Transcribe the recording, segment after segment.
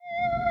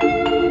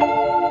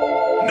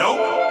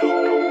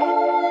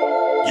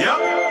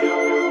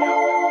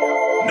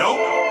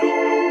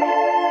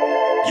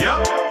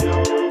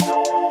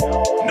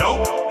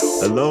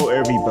Hello,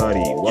 everybody.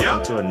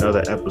 Welcome to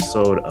another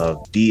episode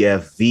of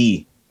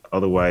DFV,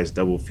 otherwise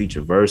Double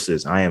Feature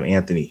Versus. I am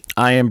Anthony.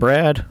 I am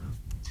Brad.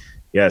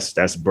 Yes,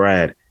 that's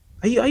Brad.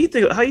 How you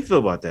feel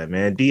about that,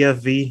 man?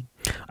 DFV.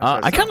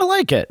 I kind of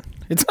like it.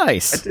 It's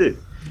nice. I did.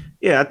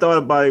 Yeah, I thought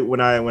about it when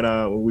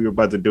we were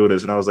about to do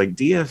this, and I was like,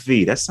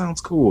 DFV. That sounds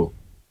cool.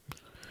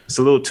 It's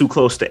a little too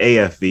close to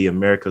AFV,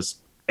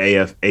 America's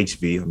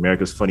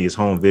Funniest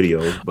Home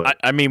Videos. But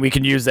I mean, we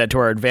can use that to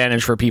our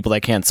advantage for people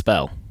that can't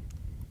spell.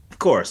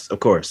 Of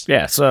course.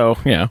 Yeah. So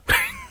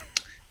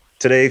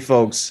Today,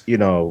 folks, we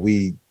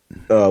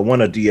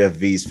one of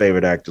DFV's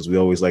favorite actors. We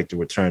always like to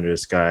return to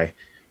this guy.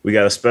 We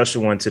got a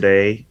special one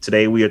today.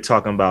 Today we are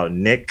talking about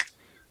Nick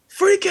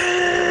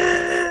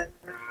freaking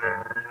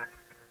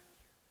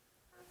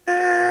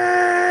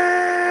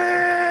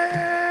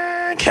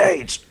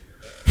Cage.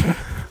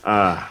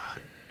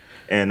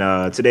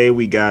 And today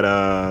we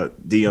got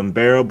The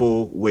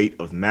Unbearable Weight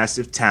of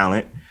Massive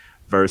Talent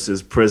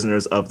versus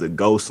Prisoners of the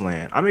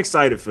Ghostland. I'm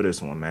excited for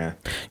this one, man.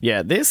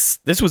 Yeah, this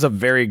was a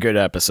very good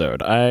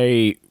episode.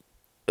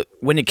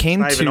 When it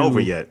came it's not even over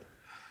yet.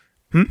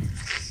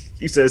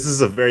 He says this is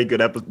a very good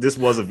episode. This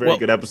was a very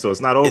good episode. It's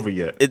not over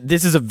yet.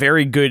 This is a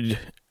very good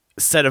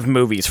set of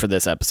movies for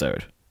this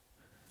episode.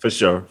 For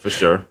sure.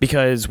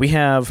 Because we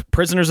have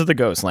Prisoners of the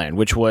Ghostland,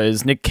 which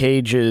was Nick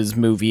Cage's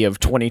movie of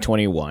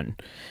 2021.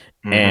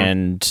 Mm-hmm.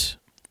 And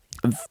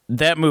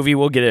that movie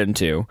we'll get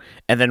into.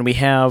 And then we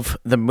have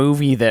the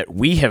movie that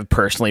we have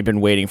personally been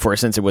waiting for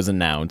since it was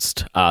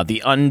announced,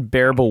 The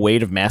Unbearable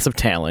Weight of Massive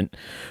Talent,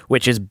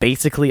 which is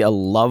basically a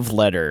love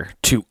letter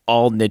to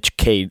all Nick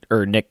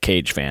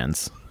Cage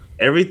fans.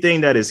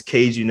 Everything that is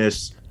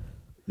caginess,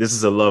 this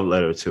is a love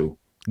letter to.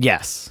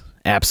 Yes,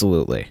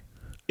 absolutely.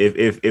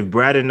 If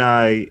Brad and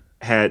I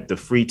had the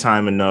free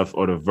time enough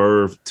or the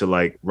verve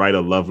to write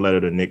a love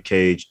letter to Nick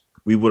Cage,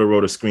 we would have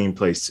wrote a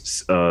screenplay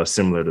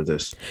similar to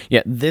this.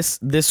 Yeah, this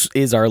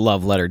is our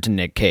love letter to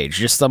Nick Cage.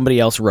 Just somebody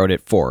else wrote it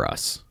for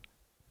us.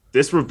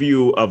 This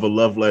review of a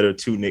love letter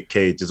to Nick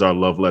Cage is our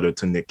love letter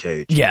to Nick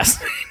Cage.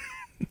 Yes.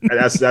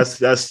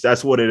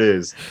 that's what it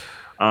is.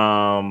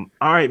 All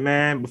right,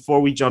 man. Before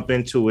we jump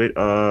into it,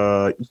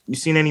 you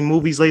seen any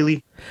movies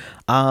lately?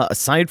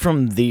 Aside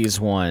from these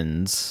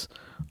ones,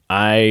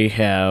 I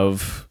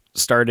have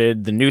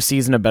started the new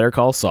season of Better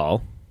Call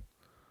Saul.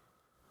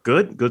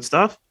 Good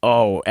stuff.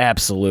 Oh,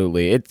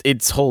 absolutely.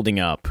 It's holding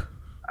up.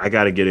 I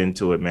got to get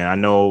into it, man. I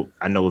know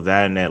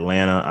that in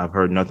Atlanta, I've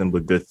heard nothing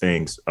but good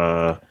things.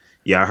 I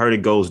heard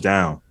it goes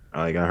down.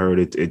 I heard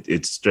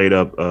it's straight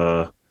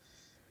up.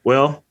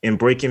 Well, in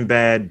Breaking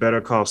Bad,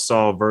 Better Call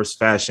Saul verse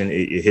fashion,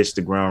 it hits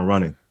the ground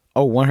running.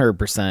 Oh,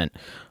 100%.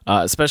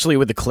 Especially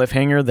with the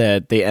cliffhanger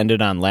that they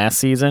ended on last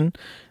season.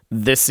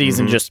 This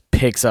season just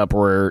picks up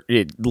where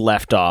it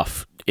left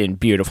off in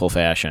beautiful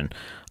fashion.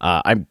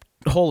 I'm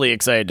wholly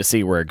excited to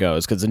see where it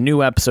goes because the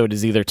new episode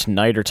is either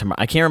tonight or tomorrow.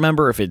 I can't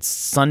remember if it's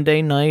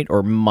Sunday night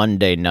or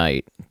Monday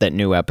night that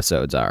new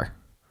episodes are.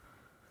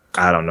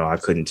 I don't know. I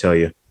couldn't tell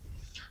you.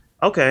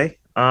 Okay.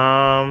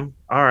 All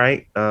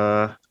right.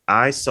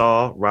 I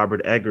saw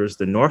Robert Eggers'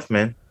 The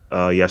Northman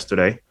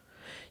yesterday.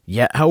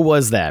 Yeah, how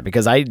was that?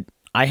 Because I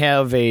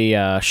have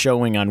a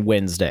showing on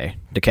Wednesday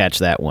to catch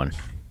that one.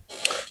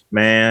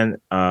 Man,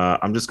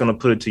 I'm just gonna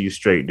put it to you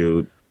straight,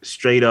 dude.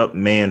 Straight up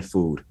man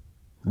food.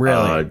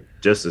 Really?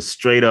 Just a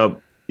straight up.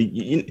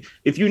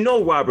 If you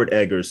know Robert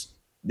Eggers,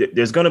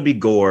 there's gonna be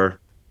gore.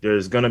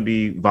 There's gonna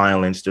be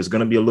violence. There's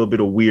gonna be a little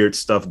bit of weird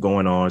stuff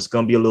going on. It's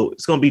gonna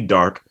be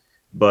dark,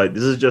 but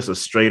this is just a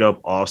straight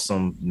up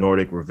awesome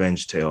Nordic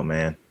revenge tale,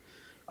 man.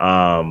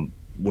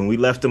 When we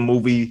left the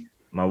movie,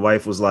 my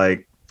wife was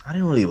like, "I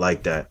didn't really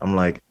like that." I'm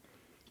like,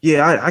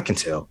 "Yeah, I can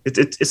tell.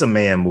 It's a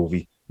man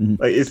movie.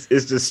 Like it's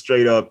just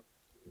straight up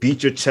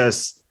beat your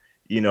chest."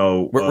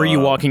 Were you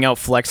walking out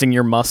flexing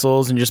your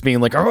muscles and just being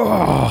like,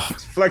 "Oh,"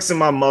 flexing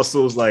my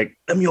muscles, like,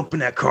 "Let me open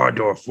that car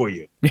door for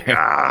you." You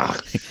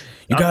got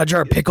a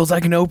jar of pickles I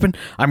can open?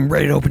 I'm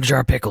ready to open a jar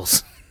of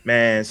pickles.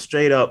 Man,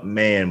 straight up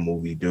man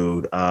movie,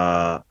 dude.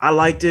 I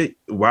liked it.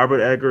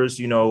 Robert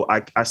Eggers,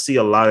 I see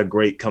a lot of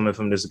great coming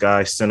from this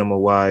guy, cinema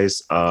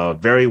wise.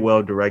 Very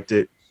well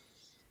directed.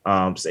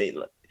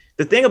 The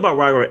thing about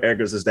Robert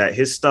Eggers is that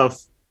his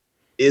stuff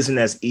isn't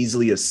as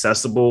easily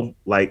accessible.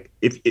 Like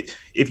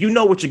if you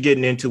know what you're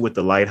getting into with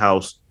The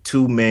Lighthouse,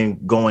 two men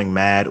going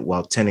mad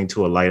while tending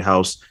to a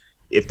lighthouse,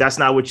 if that's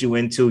not what you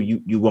into,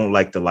 you won't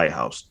like The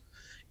Lighthouse.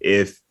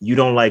 If you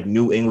don't like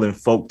New England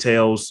folk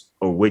tales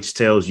or witch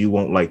tales, you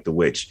won't like The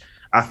Witch.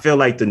 I feel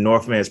like The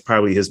Northman is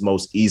probably his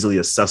most easily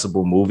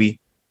accessible movie.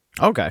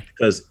 Okay.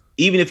 Because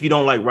even if you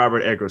don't like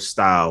Robert Eggers'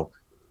 style,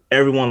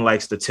 everyone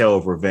likes the tale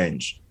of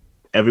revenge.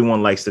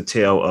 Everyone likes the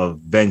tale of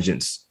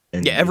vengeance.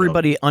 And,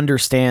 everybody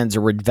understands a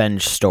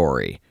revenge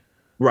story.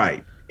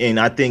 Right. And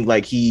I think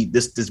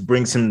this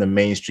brings him to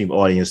mainstream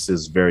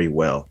audiences very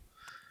well.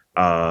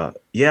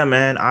 Yeah,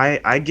 man,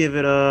 I give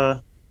it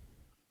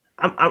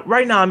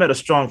right now I'm at a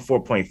strong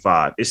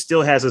 4.5. It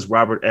still has this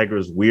Robert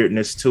Eggers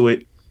weirdness to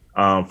it,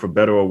 for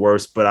better or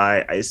worse,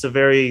 but it's a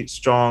very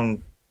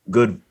strong,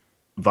 good,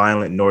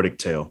 violent Nordic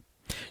tale.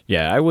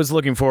 Yeah, I was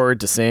looking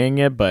forward to seeing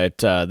it, but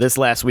this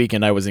last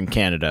weekend I was in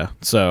Canada,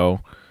 so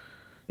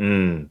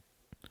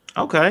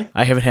Okay.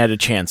 I haven't had a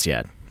chance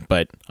yet.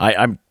 But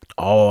I'm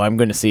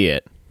going to see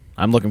it.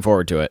 I'm looking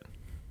forward to it.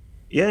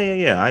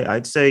 Yeah.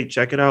 I'd say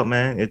check it out,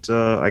 man. It's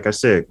like I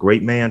said,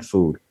 great man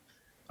food.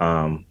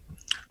 All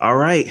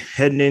right,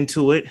 heading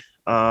into it.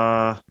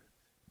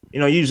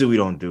 Usually we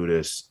don't do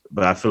this,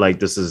 but I feel like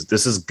this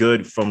is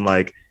good from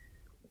like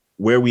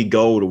where we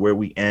go to where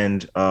we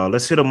end.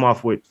 Let's hit them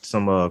off with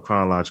some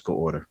chronological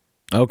order.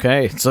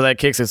 Okay, so that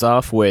kicks us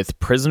off with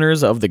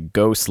Prisoners of the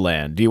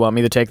Ghostland. Do you want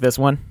me to take this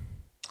one?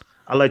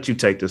 I'll let you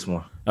take this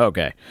one.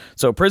 Okay,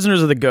 so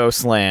Prisoners of the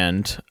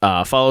Ghostland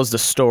follows the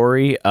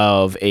story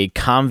of a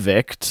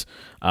convict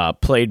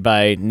played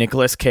by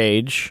Nicolas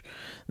Cage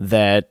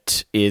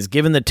that is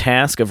given the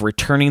task of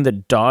returning the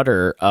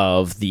daughter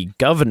of the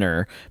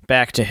governor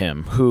back to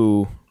him,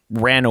 who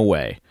ran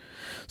away.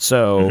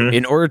 So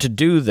in order to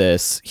do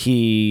this,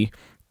 he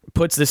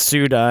puts this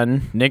suit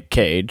on Nick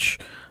Cage.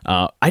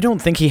 I don't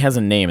think he has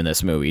a name in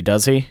this movie,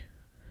 does he?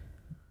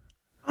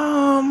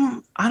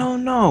 I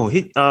don't know.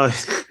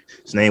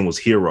 His name was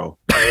Hero.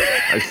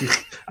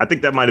 I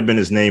think that might have been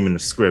his name in the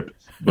script,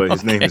 but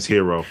his name is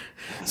Hero.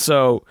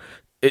 So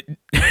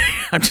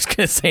I'm just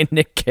going to say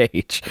Nick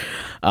Cage.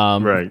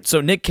 Right.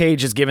 So Nick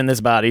Cage is given this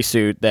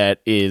bodysuit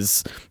that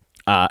is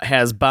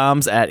has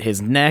bombs at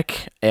his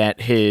neck,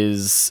 at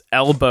his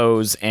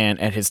elbows, and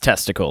at his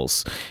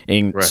testicles.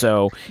 And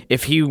so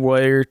if he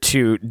were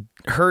to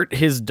hurt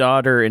his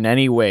daughter in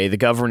any way, the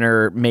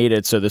governor made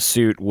it so the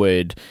suit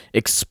would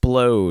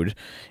explode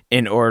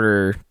in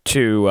order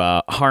to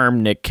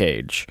harm Nick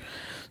Cage.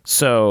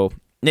 So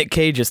Nick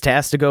Cage is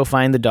tasked to go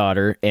find the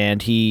daughter,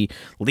 and he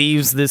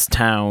leaves this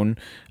town,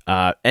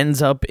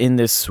 ends up in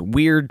this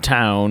weird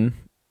town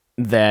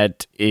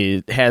that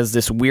has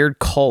this weird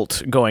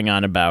cult going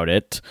on about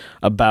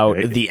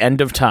the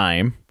end of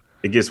time.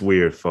 It gets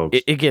weird, folks.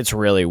 It gets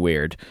really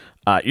weird.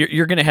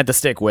 You're going to have to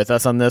stick with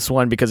us on this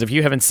one, because if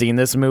you haven't seen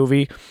this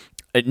movie,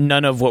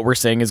 none of what we're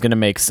saying is going to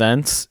make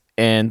sense.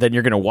 And then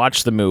you're going to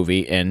watch the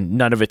movie and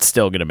none of it's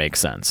still going to make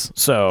sense.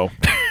 So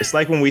it's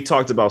like when we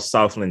talked about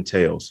Southland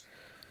Tales.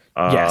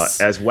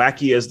 Yes. As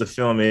wacky as the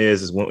film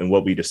is and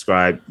what we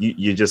described,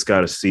 you just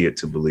got to see it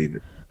to believe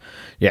it.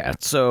 Yeah.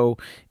 So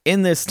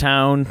in this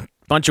town,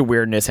 bunch of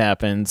weirdness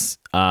happens.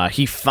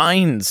 He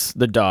finds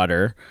the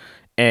daughter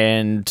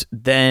and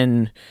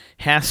then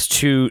has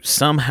to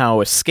somehow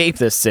escape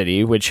this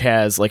city, which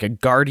has like a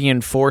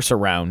guardian force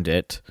around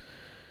it.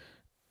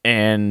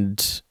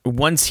 And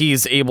once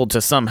he's able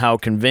to somehow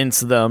convince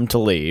them to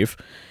leave,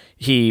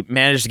 he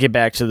managed to get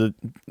back to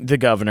the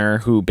governor,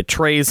 who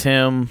betrays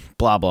him,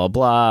 blah, blah,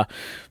 blah.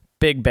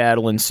 Big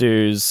battle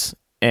ensues,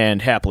 and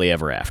happily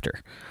ever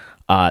after.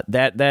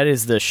 That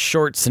is the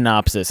short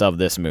synopsis of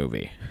this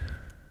movie.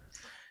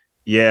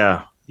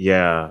 Yeah.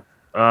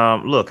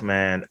 Look,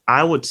 man,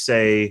 I would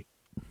say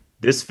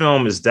this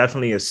film is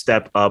definitely a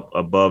step up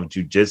above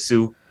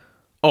Jiu-Jitsu.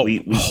 Oh,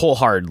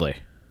 wholeheartedly.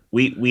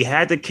 We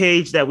had the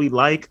Cage that we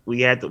like. We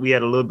had a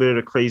little bit of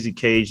the crazy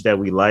Cage that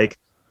we like,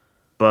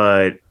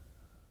 but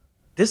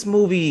this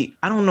movie,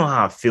 I don't know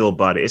how I feel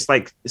about it. It's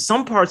like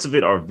some parts of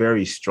it are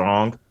very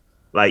strong.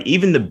 Like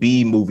even the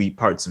B movie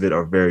parts of it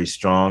are very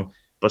strong,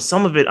 but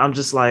some of it I'm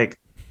just like,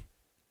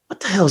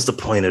 what the hell is the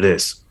point of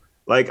this?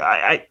 Like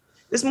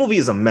this movie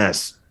is a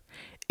mess.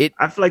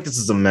 I feel like this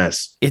is a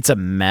mess. It's a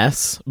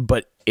mess,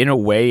 but in a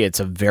way,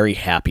 it's a very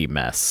happy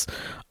mess.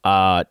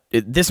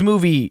 This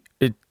movie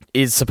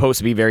is supposed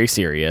to be very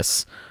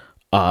serious,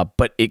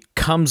 but it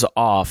comes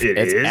off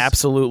as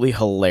absolutely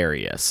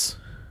hilarious.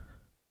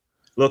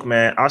 Look,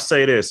 man, I'll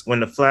say this.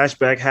 When the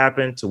flashback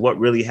happened to what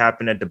really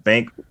happened at the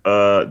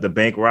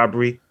bank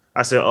robbery,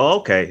 I said, oh,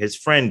 okay, his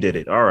friend did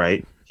it. All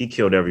right, he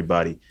killed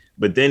everybody.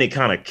 But then it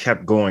kind of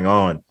kept going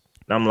on.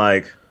 And I'm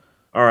like,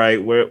 all right,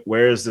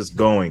 where is this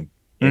going?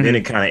 And then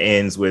it kind of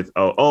ends with,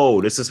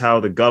 oh, this is how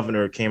the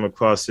governor came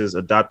across his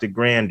adopted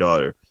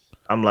granddaughter.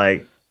 I'm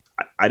like,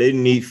 I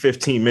didn't need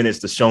 15 minutes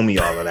to show me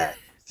all of that.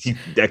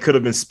 That could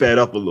have been sped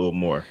up a little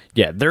more.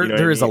 Yeah,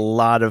 there is a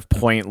lot of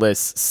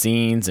pointless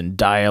scenes and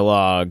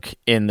dialogue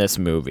in this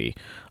movie.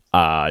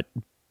 But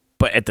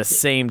at the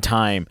same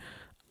time,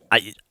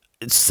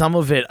 some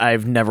of it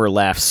I've never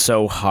laughed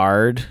so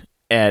hard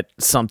at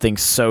something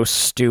so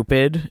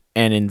stupid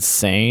and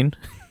insane.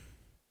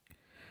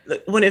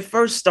 When it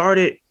first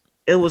started,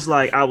 it was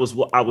like I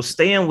was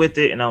staying with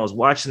it and I was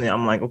watching it.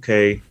 I'm like,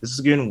 okay, this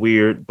is getting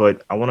weird,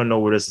 but I want to know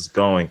where this is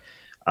going.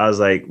 I was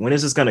like, when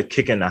is this going to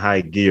kick into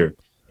high gear?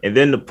 And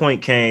then the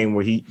point came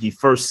where he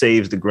first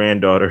saves the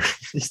granddaughter.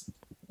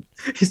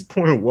 He's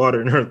pouring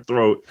water in her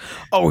throat.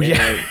 Oh,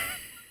 yeah. And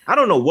I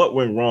don't know what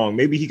went wrong.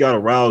 Maybe he got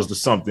aroused or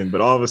something,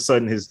 but all of a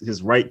sudden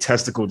his right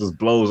testicle just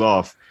blows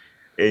off.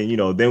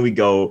 And, then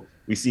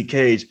we see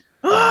Cage.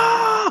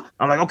 Ah!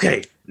 I'm like,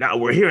 okay, now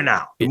we're here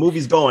now. The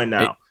movie's going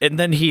now. And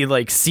then he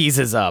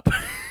seizes up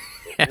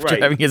after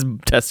having his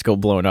testicle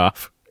blown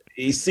off.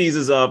 He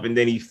seizes up and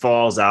then he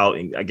falls out.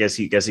 And I guess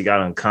he got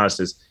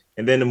unconscious.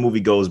 And then the movie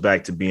goes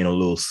back to being a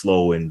little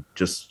slow and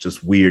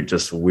just weird,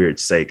 just for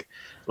weird's sake.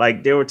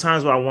 Like there were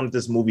times where I wanted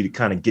this movie to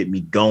kind of get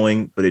me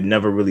going, but it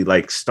never really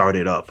like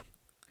started up.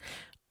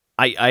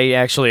 I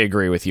actually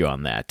agree with you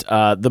on that.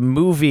 The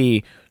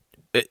movie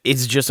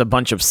is just a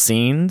bunch of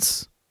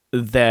scenes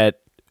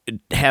that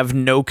have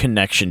no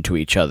connection to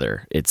each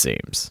other, it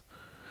seems.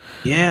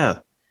 Yeah.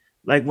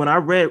 Like when I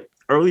read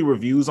early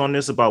reviews on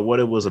this about what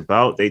it was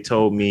about, they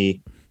told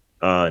me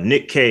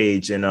Nick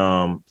Cage and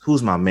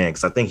who's my man?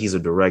 Because I think he's a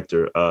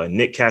director.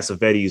 Nick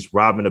Cassavetes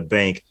robbing a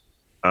bank,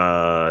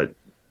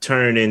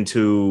 turning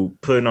into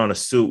putting on a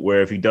suit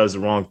where if he does the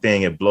wrong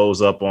thing, it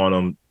blows up on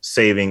him,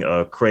 saving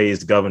a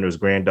crazed governor's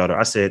granddaughter.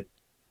 I said,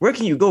 where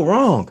can you go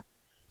wrong?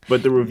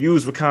 But the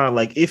reviews were kind of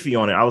like iffy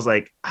on it. I was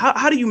like,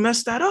 how do you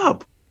mess that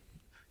up?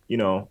 You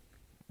know?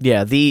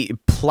 Yeah, the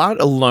plot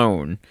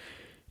alone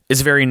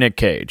is very Nick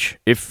Cage.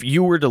 If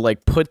you were to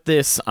like put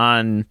this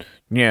on,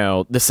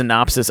 the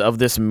synopsis of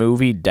this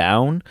movie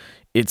down,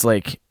 it's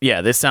like,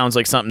 yeah, this sounds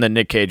like something that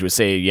Nick Cage would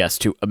say yes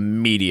to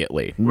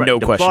immediately. Right. No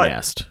question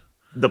asked.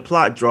 The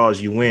plot draws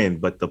you in,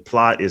 but the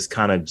plot is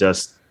kind of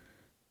just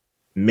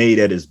made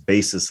at its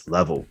basis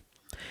level.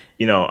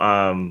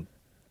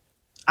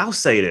 I'll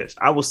say this.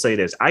 I will say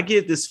this. I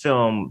give this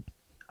film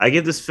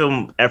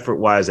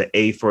effort-wise an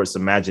A for its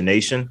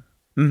imagination.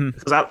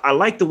 Because I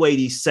like the way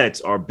these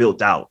sets are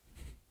built out.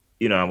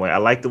 I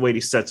like the way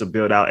these sets are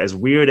built out. As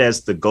weird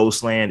as the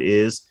Ghostland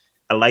is,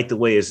 I like the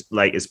way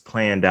it's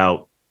planned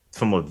out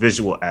from a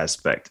visual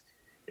aspect.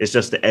 It's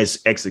just the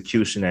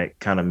execution that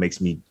kind of makes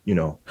me,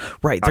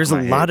 right. There's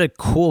a lot of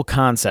cool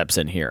concepts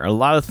in here. A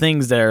lot of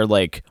things that are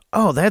like,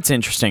 oh, that's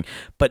interesting,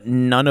 but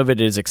none of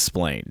it is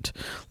explained.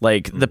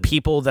 Like the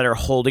people that are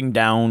holding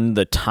down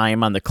the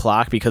time on the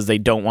clock because they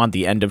don't want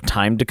the end of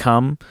time to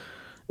come.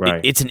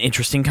 Right. It's an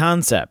interesting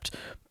concept,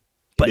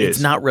 but it's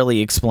not really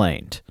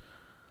explained.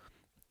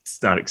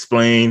 It's not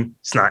explained.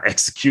 It's not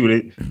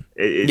executed.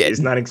 It's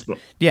not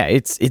explained. Yeah,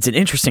 it's an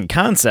interesting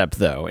concept,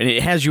 though. And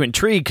it has you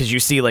intrigued because you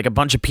see like a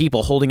bunch of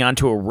people holding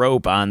onto a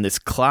rope on this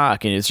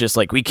clock. And it's just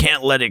like, we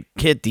can't let it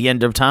hit the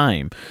end of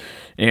time.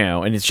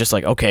 And it's just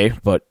like, okay,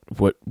 but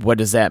what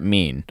does that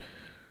mean?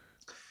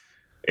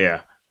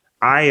 Yeah.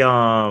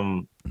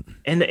 And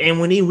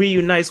when he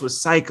reunites with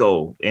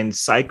Psycho, and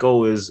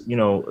Psycho is,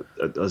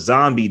 a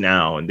zombie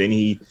now, and then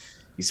he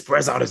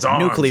spreads out his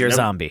arms. Nuclear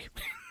zombie.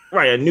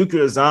 Right, a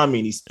nuclear zombie,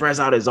 and he spreads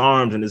out his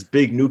arms, and this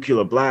big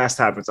nuclear blast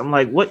happens. I'm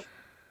like, what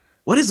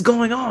is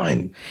going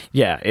on?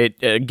 Yeah,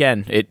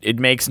 it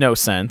makes no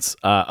sense.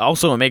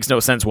 Also, it makes no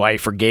sense why he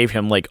forgave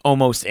him like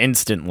almost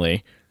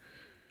instantly.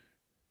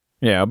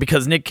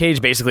 Because Nick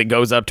Cage basically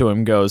goes up to him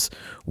and goes,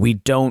 "We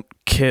don't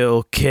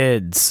kill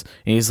kids."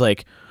 And he's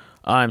like,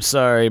 "I'm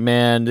sorry,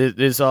 man.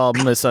 It's all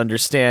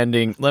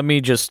misunderstanding. Let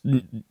me just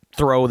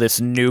throw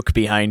this nuke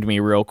behind me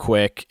real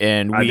quick,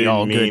 and we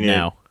all good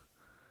now."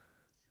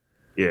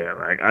 Yeah,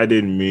 like I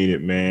didn't mean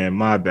it, man.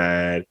 My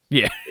bad.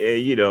 Yeah.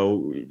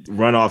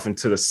 Run off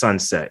into the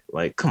sunset.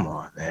 Like, come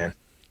on, man.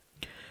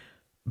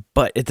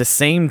 But at the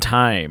same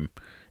time,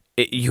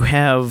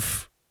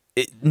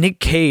 Nick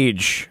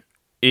Cage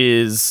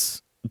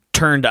is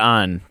turned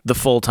on the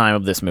full time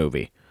of this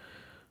movie,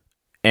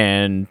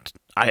 and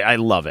I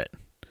love it.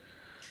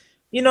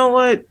 You know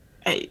what?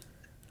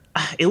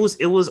 It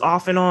was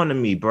off and on to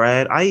me,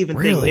 Brad. I even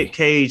think Nick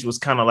Cage was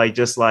kind of like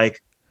just like,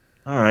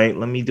 all right,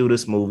 let me do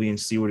this movie and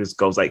see where this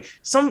goes. Like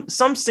some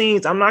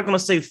scenes, I'm not gonna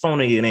say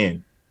phoning it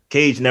in.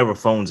 Cage never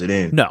phones it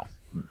in. No,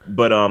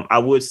 but I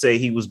would say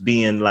he was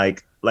being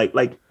like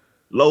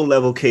low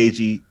level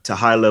cagey to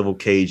high level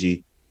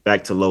cagey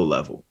back to low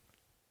level.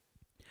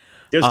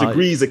 There's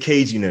degrees of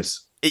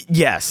caginess.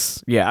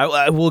 Yes, yeah,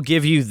 I will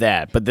give you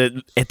that. But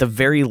at the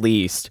very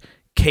least,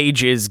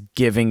 Cage is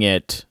giving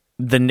it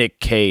the Nick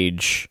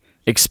Cage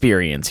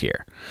experience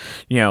here.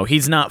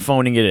 He's not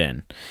phoning it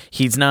in.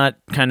 He's not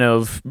kind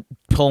of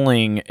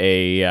pulling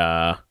a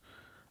I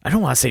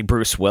don't want to say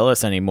Bruce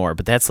Willis anymore,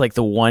 but that's like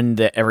the one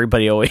that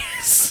everybody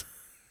always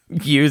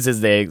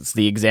uses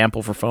the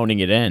example for phoning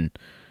it in.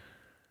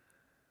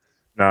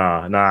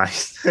 Nah.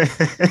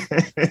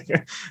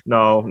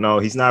 No,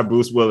 he's not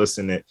Bruce Willis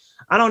in it.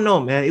 I don't know,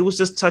 man. It was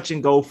just touch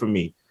and go for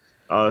me.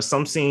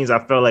 Some scenes I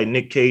felt like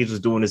Nick Cage was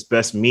doing his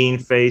best mean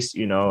face,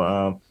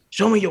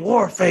 show me your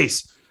war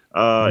face.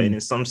 And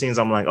in some scenes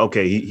I'm like,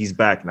 okay, he's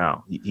back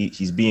now.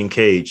 He's being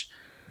Cage.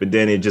 But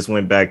then it just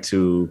went back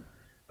to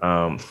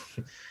one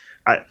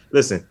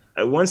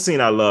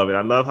scene I love, and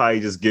I love how he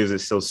just gives it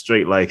so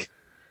straight, like,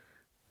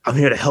 I'm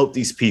here to help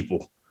these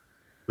people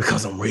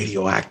because I'm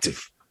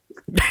radioactive.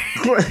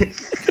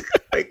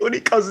 like when he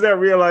comes to that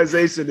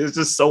realization, it's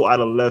just so out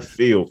of left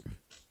field.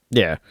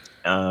 Yeah.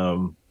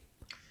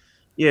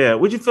 Yeah.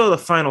 What'd you feel of the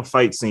final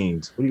fight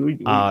scenes?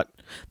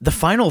 The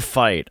final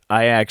fight,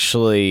 I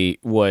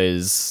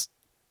was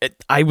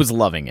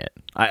loving it.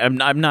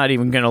 I'm not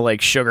even gonna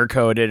like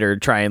sugarcoat it or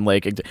try and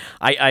like.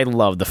 I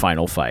love the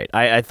final fight.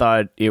 I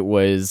thought it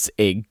was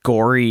a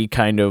gory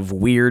kind of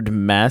weird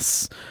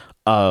mess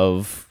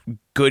of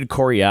good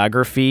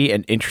choreography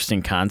and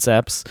interesting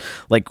concepts.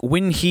 Like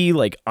when he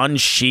like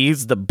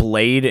unsheathes the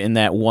blade in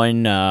that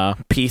one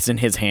piece in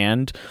his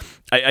hand,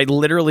 I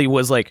literally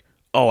was like,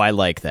 oh, I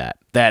like that.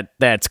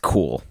 That's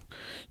cool.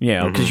 You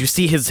know, because you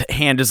see his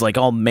hand is like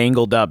all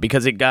mangled up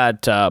because it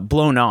got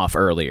blown off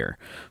earlier.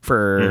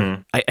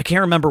 I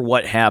can't remember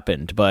what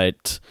happened,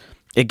 but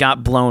it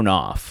got blown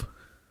off.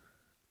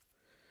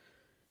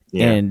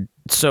 Yeah. And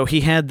so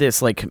he had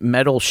this like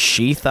metal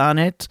sheath on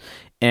it.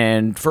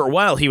 And for a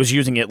while, he was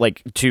using it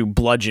like to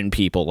bludgeon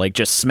people, like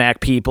just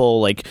smack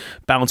people, like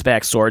bounce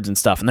back swords and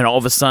stuff. And then all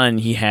of a sudden,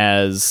 he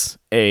has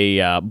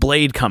a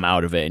blade come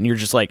out of it, and you're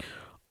just like,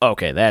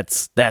 okay,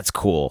 that's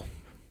cool.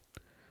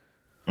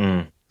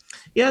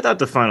 Yeah, I thought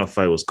the final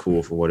fight was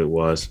cool for what it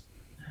was.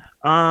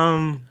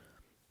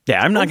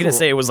 Yeah, I'm not going to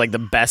say it was like the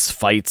best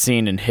fight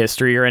scene in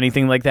history or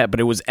anything like that,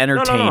 but it was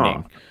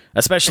entertaining,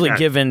 especially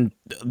given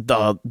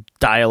the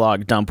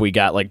dialogue dump we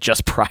got like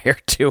just prior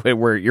to it,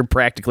 where you're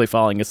practically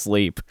falling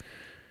asleep.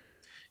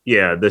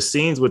 Yeah, the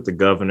scenes with the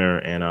governor,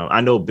 and I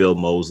know Bill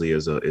Moseley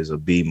is a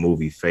B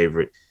movie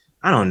favorite.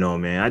 I don't know,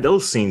 man.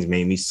 Those scenes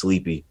made me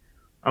sleepy.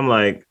 I'm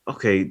like,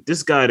 okay,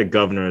 this guy, the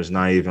governor, is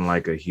not even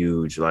like a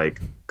huge, like,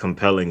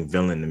 compelling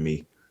villain to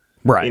me.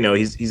 Right. You know,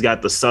 he's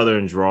got the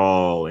Southern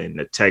drawl and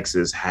the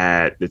Texas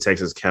hat, the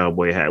Texas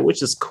cowboy hat,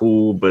 which is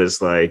cool, but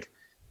it's like,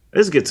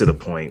 let's get to the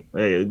point.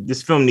 Hey,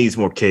 this film needs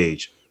more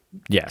Cage.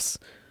 Yes.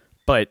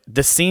 But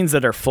the scenes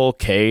that are full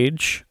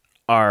Cage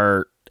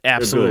are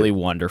absolutely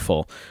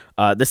wonderful.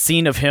 The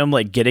scene of him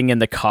like getting in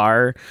the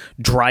car,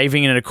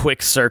 driving in a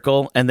quick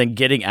circle, and then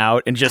getting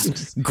out and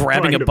just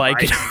grabbing a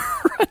bike and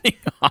running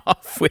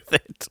off with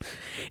it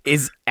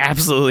is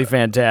absolutely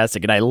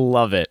fantastic, and I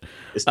love it.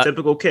 It's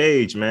typical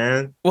Cage,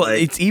 man. Well,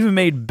 it's even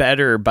made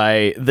better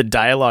by the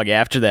dialogue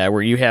after that,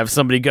 where you have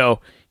somebody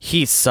go,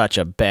 "He's such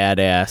a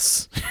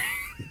badass."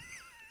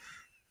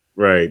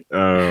 Right.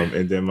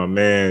 And then my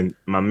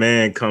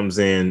man comes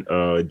in,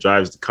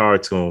 drives the car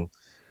to him,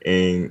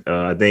 and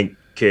I think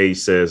Cage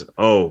says,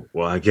 "Oh,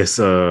 well, I guess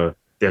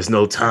there's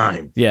no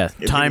time." Yeah,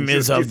 and time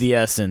is of the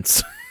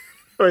essence.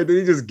 Right, then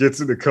he just gets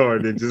in the car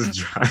and then just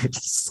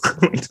drives.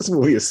 This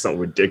movie is so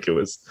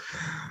ridiculous.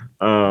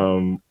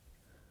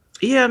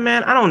 Yeah,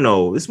 man, I don't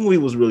know. This movie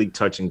was really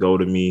touch and go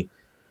to me.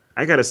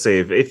 I gotta say,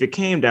 if it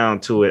came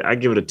down to it, I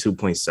give it a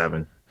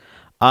 2.7.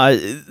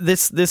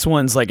 This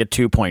one's like a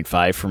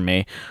 2.5 for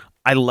me.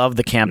 I love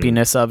the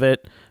campiness of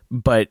it,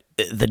 but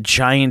the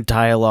giant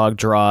dialogue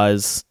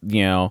draws,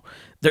 you know,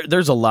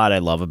 there's a lot I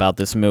love about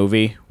this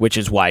movie, which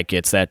is why it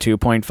gets that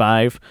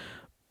 2.5.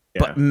 Yeah.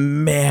 But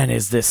man,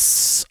 is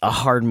this a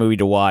hard movie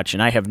to watch,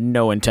 and I have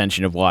no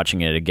intention of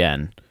watching it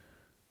again.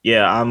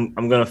 Yeah, I'm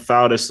gonna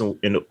file this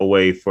in a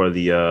way for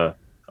the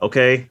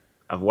okay,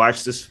 I've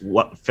watched this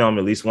film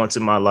at least once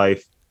in my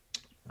life.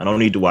 I don't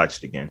need to watch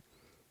it again.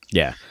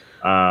 Yeah.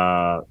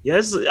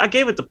 Yes, I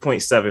gave it the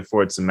 0.7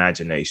 for its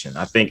imagination.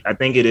 I think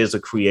it is a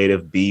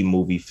creative B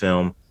movie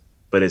film,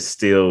 but it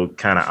still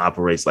kind of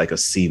operates like a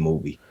C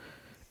movie.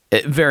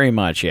 Very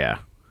much, yeah.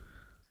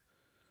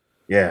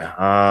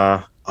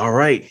 Yeah. All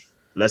right.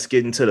 Let's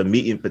get into the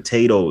meat and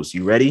potatoes.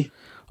 You ready?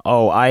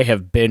 Oh, I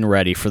have been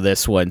ready for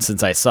this one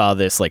since I saw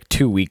this like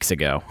 2 weeks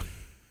ago.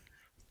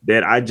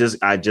 That I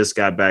just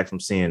got back from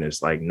seeing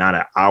this like not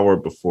an hour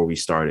before we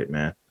started,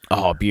 man.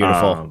 Oh,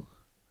 beautiful.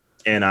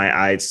 And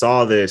I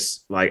saw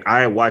this, like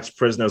I watched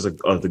Prisoners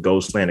of the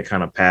Ghostland to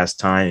kind of pass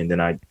time, and then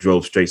I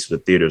drove straight to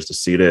the theaters to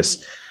see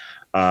this.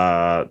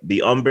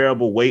 The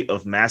Unbearable Weight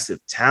of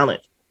Massive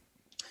Talent.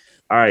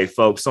 All right,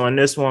 folks. So in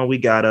this one, we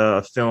got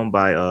a film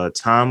by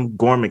Tom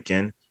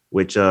Gormican,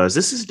 which is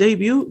this his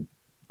debut?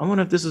 I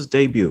wonder if this is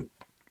debut.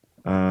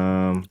 He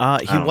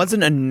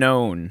wasn't a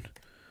known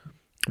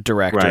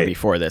director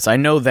before this. I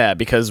know that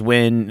because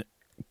when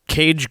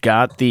Cage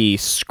got the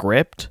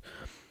script,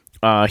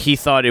 he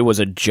thought it was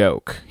a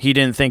joke. He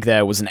didn't think that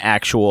it was an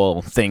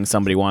actual thing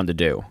somebody wanted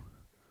to do.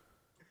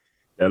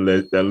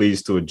 That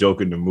leads to a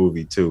joke in the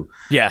movie too.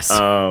 Yes.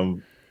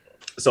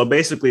 So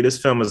basically, this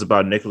film is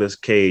about Nicolas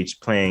Cage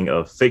playing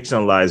a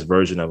fictionalized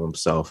version of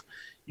himself.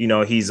 You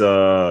know, he's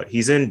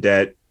in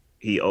debt.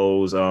 He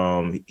owes.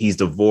 He's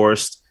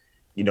divorced.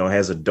 You know,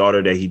 has a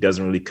daughter that he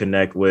doesn't really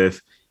connect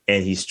with,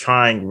 and he's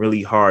trying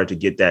really hard to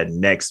get that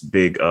next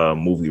big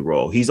movie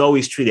role. He's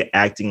always treated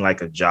acting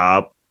like a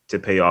job to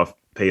pay off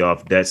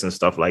debts and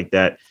stuff like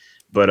that.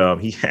 But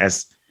he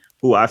has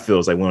who I feel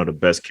is like one of the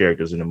best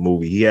characters in the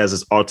movie. He has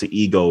his alter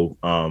ego,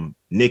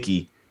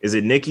 Nikki. Is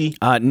it Nikki?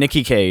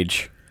 Nikki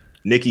Cage.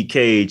 Nikki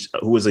Cage,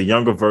 who is a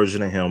younger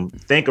version of him.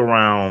 Think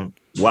around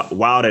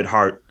Wild at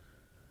Heart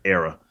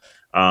era.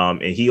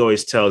 And he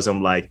always tells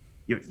him like,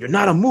 you're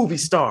not a movie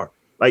star.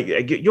 Like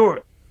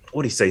you're,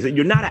 what do he say?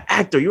 You're not an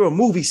actor. You're a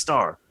movie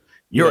star.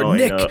 You're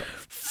Nick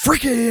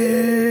freaking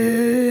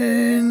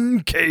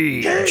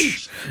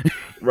Cage.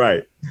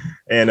 Right.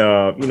 And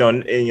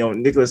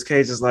Nicolas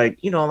Cage is like,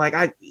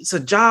 it's a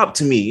job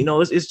to me. You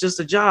know, it's just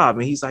a job.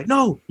 And he's like,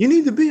 no, you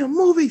need to be a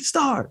movie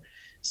star.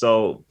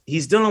 So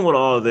he's dealing with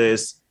all of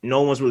this.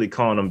 No one's really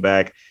calling him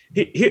back.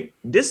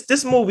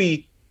 This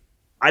movie,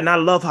 and I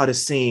love how the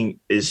scene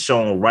is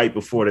shown right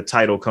before the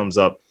title comes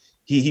up.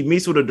 He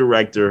meets with a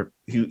director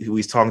who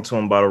he's talking to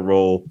him about a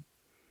role,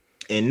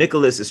 and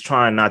Nicholas is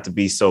trying not to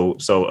be so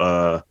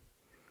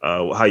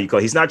how you call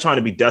it? He's not trying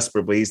to be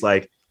desperate, but he's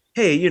like,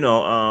 hey,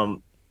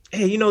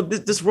 hey,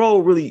 this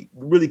role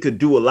really could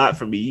do a lot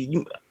for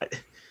me.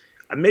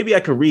 Maybe I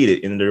could read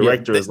it. And the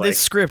director is like, this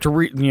script,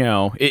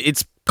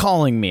 it's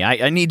calling me.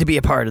 I need to be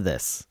a part of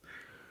this.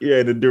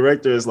 Yeah, the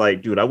director is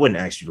like, dude, I wouldn't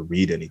ask you to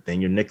read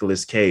anything. You're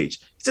Nicolas Cage.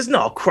 He says,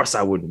 no, of course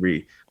I wouldn't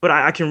read, but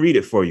I can read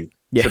it for you.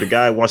 Yeah. So the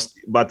guy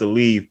about to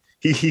leave.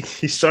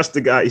 He shuts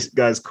the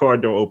guy's car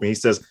door open. He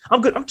says,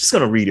 I'm good. I'm just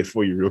gonna read it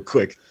for you real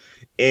quick.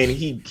 And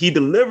he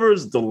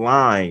delivers the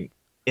line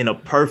in a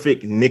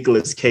perfect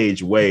Nicolas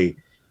Cage way.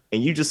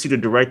 And you just see the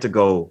director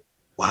go,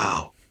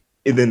 wow.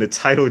 And then the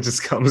title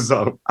just comes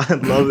up. I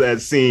love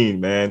that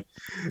scene, man,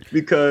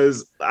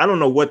 because I don't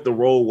know what the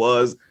role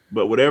was,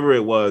 but whatever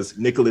it was,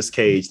 Nicolas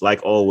Cage,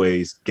 like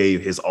always,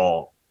 gave his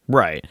all.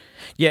 Right.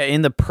 Yeah,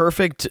 in the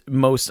perfect,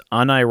 most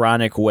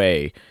unironic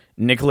way,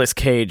 Nicolas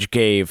Cage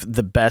gave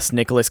the best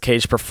Nicolas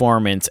Cage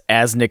performance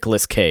as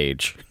Nicolas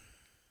Cage.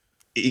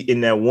 In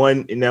that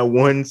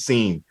one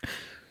scene.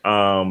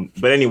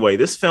 But anyway,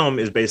 this film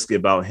is basically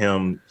about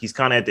him. He's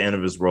kind of at the end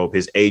of his rope.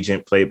 His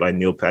agent, played by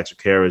Neil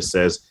Patrick Harris,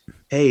 says,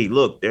 hey,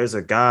 look, there's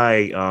a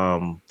guy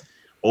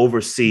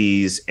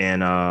overseas,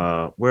 and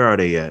where are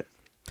they at?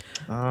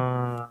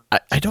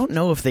 I don't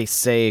know if they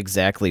say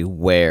exactly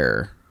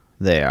where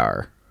they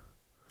are.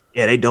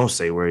 Yeah, they don't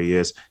say where he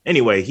is.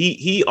 Anyway,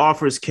 he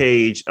offers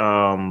Cage,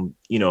 $1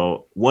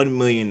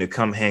 million to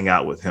come hang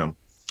out with him.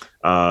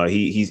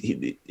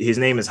 His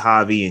name is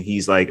Javi, and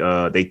he's like,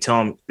 they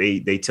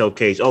tell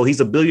Cage, oh, he's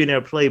a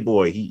billionaire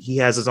playboy. He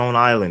has his own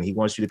island. He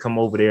wants you to come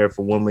over there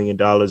for $1 million,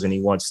 and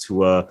he wants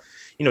to,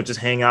 just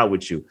hang out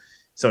with you.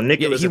 So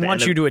Nicholas, he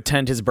wants you to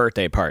attend his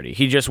birthday party.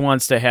 He just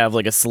wants to have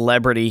like a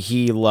celebrity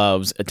he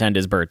loves attend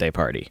his birthday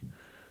party.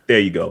 There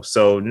you go.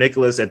 So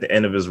Nicholas, at the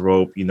end of his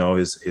rope,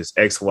 his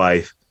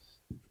ex-wife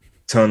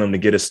telling him to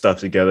get his stuff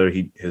together.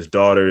 His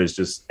daughter is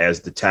just as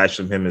detached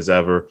from him as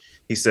ever.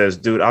 He says,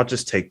 dude, I'll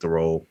just take the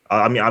role.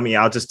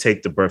 I'll just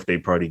take the birthday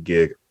party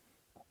gig.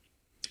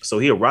 So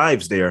he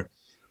arrives there.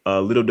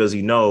 Little does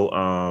he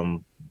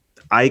know,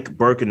 Ike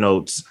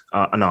Barinholtz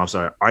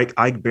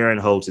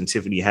and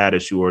Tiffany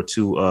Haddish, who are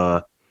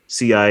two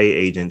CIA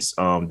agents,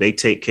 they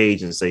take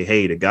Cage and say,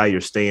 hey, the guy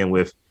you're staying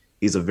with,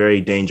 he's a very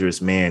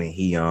dangerous man.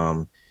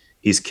 And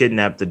he's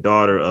kidnapped the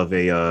daughter of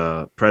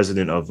a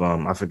president of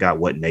I forgot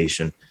what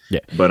nation. Yeah.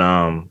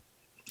 But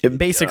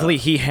basically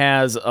he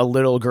has a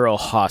little girl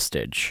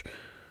hostage.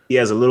 He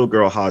has a little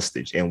girl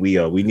hostage, and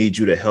we need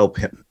you to help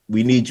him.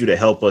 We need you to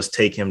help us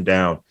take him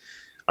down.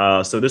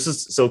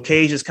 So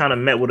Cage is kind of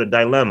met with a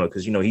dilemma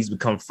because he's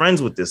become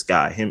friends with this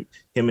guy. Him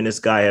and this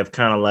guy have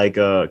kind of like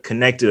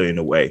connected in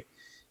a way,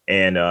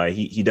 and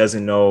he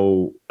doesn't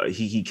know.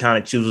 He kind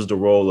of chooses the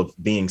role of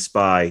being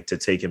spy to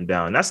take him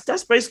down.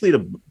 That's basically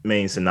the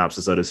main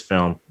synopsis of this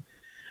film.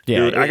 Yeah,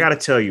 dude, I gotta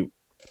tell you.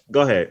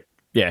 Go ahead.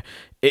 Yeah,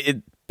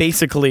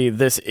 basically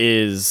this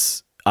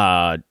is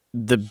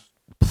the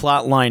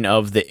plot line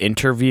of The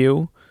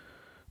Interview,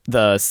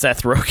 the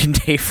Seth Rogen,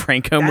 Dave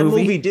Franco movie. That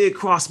movie did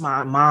cross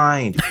my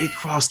mind. It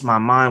crossed my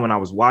mind when I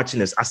was watching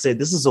this. I said,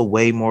 this is a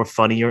way more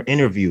funnier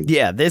Interview.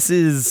 Yeah, this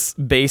is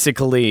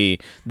basically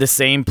the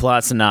same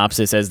plot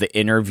synopsis as The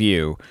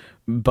Interview,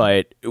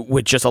 but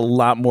with just a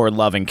lot more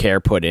love and care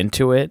put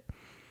into it.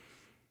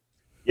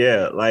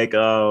 Yeah, like,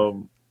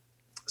 so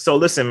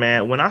listen,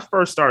 man, when I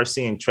first started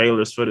seeing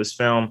trailers for this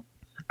film,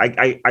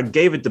 I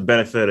gave it the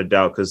benefit of the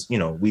doubt because,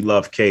 we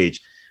love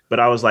Cage. But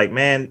I was like,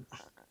 man,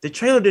 the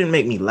trailer didn't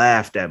make me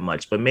laugh that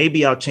much, but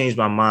maybe I'll change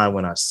my mind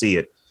when I see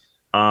it.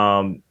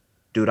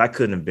 Dude, I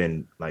couldn't have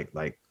been I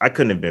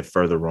couldn't have been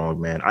further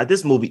wrong, man.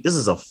 This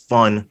is a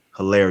fun,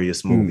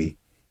 hilarious movie.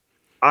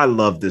 I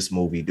love this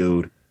movie,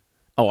 dude.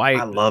 Oh,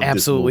 I love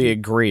absolutely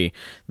agree.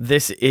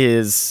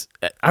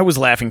 I was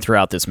laughing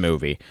throughout this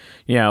movie.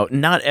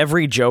 Not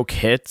every joke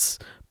hits,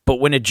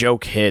 but when a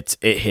joke hits,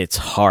 it hits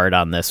hard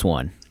on this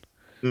one.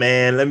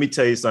 Man, let me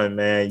tell you something,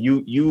 man.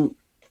 When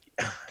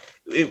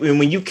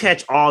you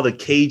catch all the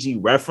cagey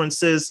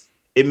references,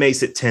 it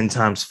makes it 10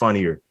 times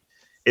funnier.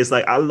 It's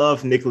like, I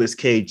love Nicolas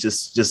Cage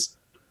just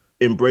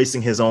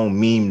embracing his own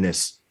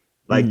memeness.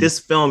 Like this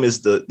film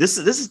is the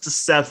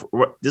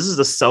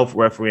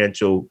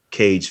self-referential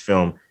Cage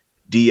film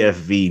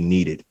DFV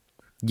needed.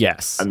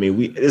 Yes. I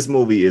mean, this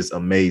movie is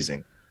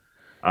amazing.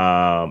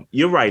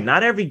 You're right.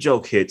 Not every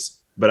joke hits,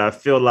 but I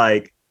feel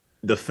like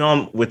the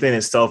film within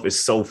itself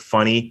is so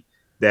funny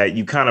that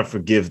you kind of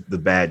forgive the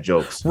bad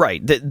jokes.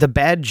 Right. The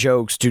bad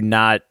jokes do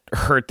not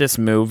hurt this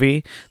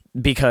movie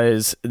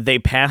because they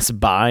pass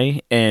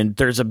by and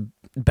there's a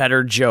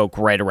better joke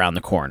right around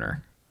the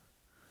corner.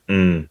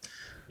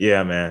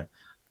 Yeah, man.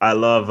 I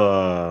love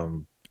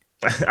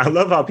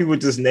how people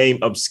just name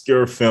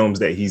obscure films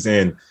that he's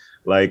in.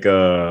 Like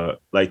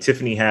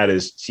Tiffany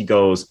Haddish, she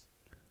goes,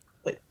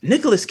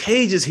 Nicolas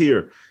Cage is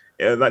here.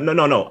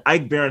 No.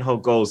 Ike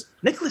Barinholtz goes,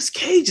 Nicolas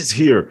Cage is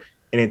here.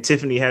 And then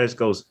Tiffany Haddish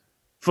goes,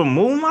 for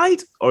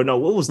Moonlight? Or no,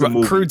 what was the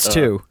movie? Croods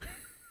 2.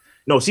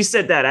 No, she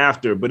said that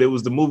after, but it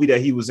was the movie that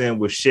he was in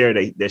with Cher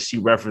that she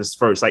referenced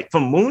first. Like,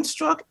 from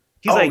Moonstruck?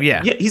 He's like,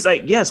 yeah. He's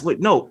like, yes,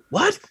 wait, no,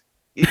 what?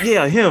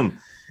 Yeah, him.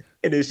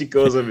 And then she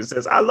goes up and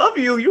says, I love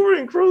you. You were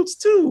in Croods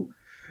too.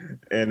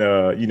 And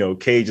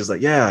Cage is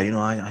like, yeah,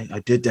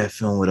 I did that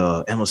film with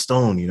Emma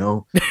Stone,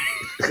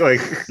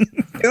 like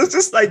it was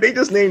just like they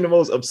just named the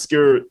most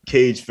obscure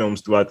Cage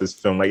films throughout this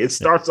film. Like it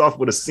starts off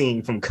with a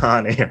scene from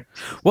Con Air.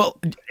 Well,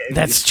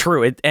 that's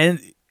true. And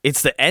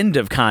it's the end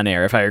of Con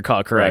Air, if I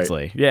recall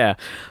correctly. Right. Yeah.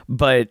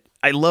 But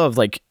I love,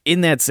 like,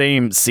 in that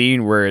same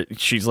scene where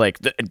she's like,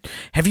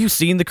 have you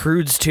seen The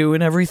Croods 2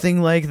 and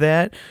everything like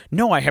that?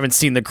 No, I haven't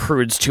seen The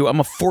Croods 2. I'm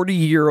a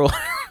 40-year-old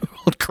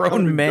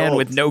grown man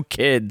with no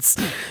kids.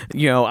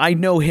 I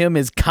know him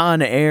as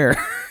Con Air,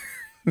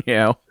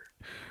 Right.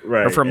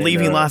 Or from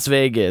Leaving Las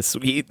Vegas.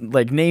 He,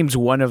 like, names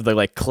one of the,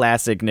 like,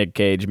 classic Nick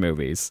Cage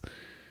movies.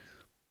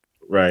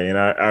 Right, and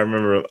I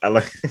remember I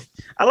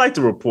like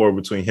the rapport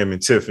between him and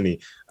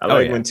Tiffany. I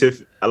like when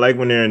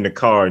they're in the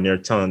car and they're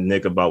telling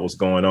Nick about what's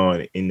going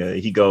on,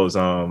 and she goes,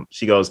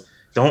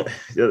 don't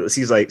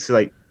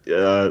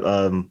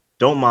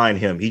mind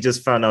him. He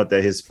just found out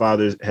that his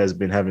father has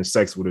been having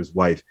sex with his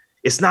wife.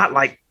 It's not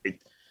like that.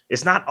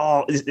 It's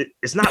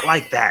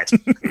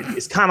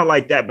kind of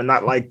like that, but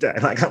not like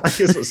that. Like I like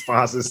his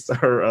responses to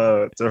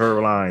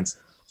her lines.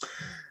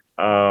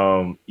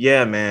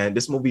 Yeah, man,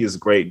 this movie is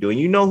great, dude. And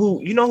you know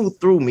who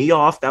threw me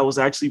off? That was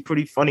actually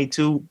pretty funny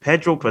too.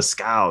 Pedro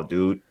Pascal,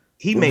 dude.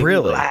 He made me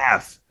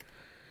laugh.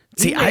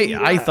 See,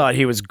 I thought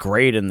he was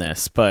great in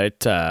this,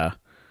 but yeah.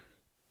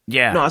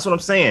 No, that's what I'm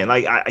saying.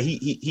 Like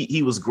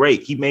he was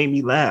great. He made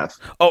me laugh.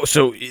 Oh,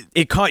 so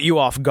it caught you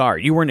off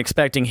guard. You weren't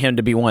expecting him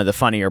to be one of the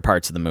funnier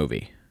parts of the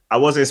movie. I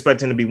wasn't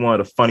expecting to be one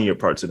of the funnier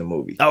parts of the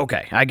movie.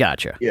 Okay, I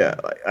gotcha. Yeah,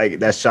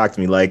 that shocked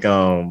me. Like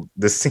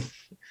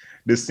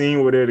the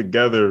scene where they're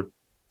together,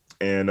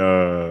 and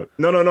no.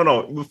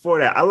 Before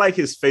that, I like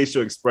his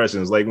facial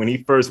expressions. Like when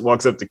he first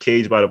walks up to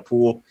Cage by the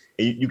pool,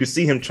 and you can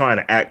see him trying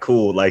to act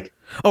cool. Like,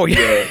 oh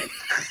yeah,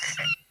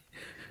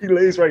 he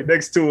lays right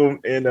next to him,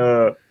 and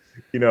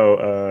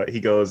he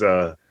goes,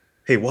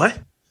 "Hey, what?"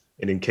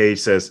 And then Cage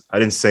says, "I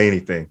didn't say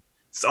anything."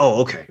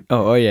 Oh, okay.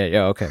 Oh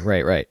yeah. Okay,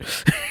 right.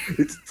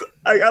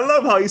 I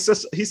love how he's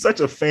such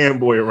a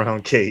fanboy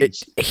around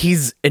Cage.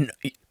 He's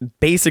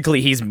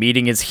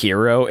meeting his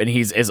hero, and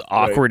he's as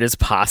awkward as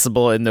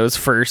possible in those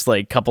first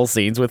like couple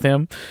scenes with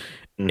him,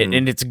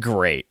 and it's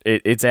great.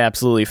 It's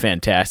absolutely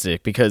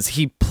fantastic because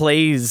he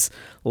plays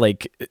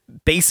like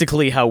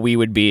basically how we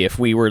would be if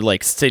we were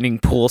like sitting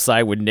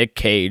poolside with Nick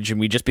Cage, and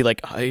we'd just be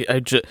like, I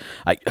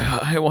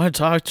want to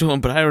talk to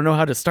him, but I don't know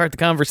how to start the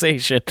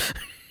conversation.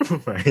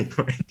 Right.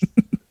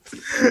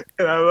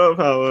 And I love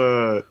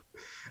how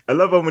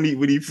when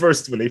they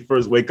first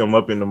wake him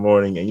up in the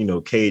morning,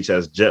 and Cage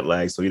has jet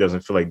lag, so he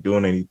doesn't feel like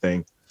doing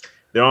anything.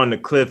 They're on the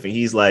cliff, and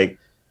he's like,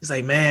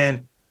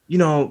 man,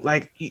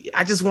 like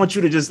I just want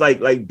you to just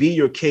like be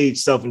your Cage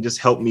self and just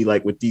help me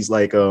like with these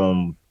like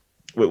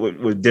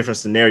with different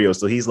scenarios.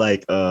 So he's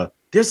like,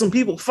 there's some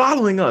people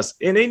following us,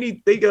 and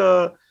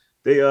they're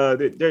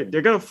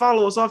gonna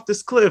follow us off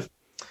this cliff.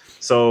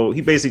 So he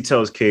basically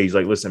tells Cage,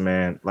 like, listen,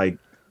 man, like,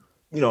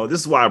 this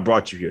is why I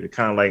brought you here, to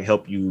kind of like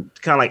help you,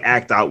 to kind of like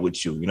act out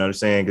with you. You know what I'm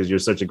saying? Because you're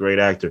such a great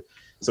actor.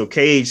 So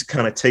Cage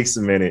kind of takes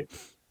a minute,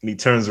 and he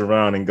turns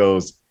around and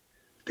goes,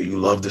 do you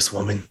love this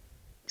woman?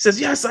 He says,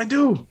 yes, I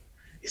do.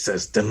 He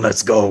says, then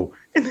let's go.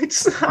 And they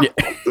just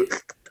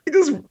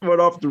run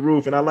off the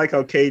roof. And I like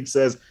how Cage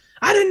says,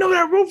 I didn't know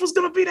that roof was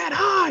going to be that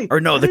high.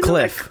 Or no, the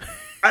cliff.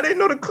 I didn't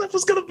know the cliff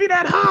was going to be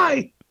that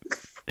high.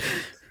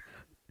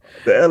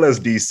 The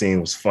LSD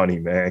scene was funny,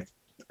 man.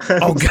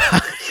 Oh,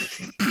 God.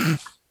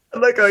 I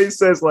like how he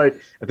says, like,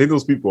 I think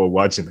those people are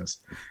watching us.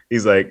 He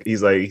says,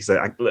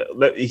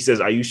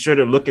 are you sure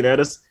they're looking at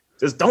us? He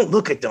says, don't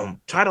look at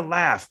them. Try to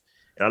laugh.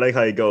 And I like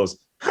how he goes,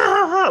 ha,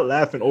 ha, ha,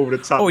 laughing over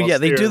the top. Oh, yeah,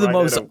 they do the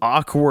most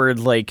awkward,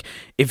 like,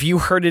 if you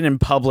heard it in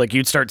public,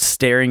 you'd start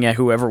staring at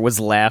whoever was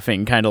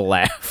laughing, kind of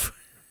laugh.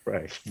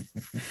 Right.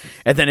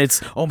 And then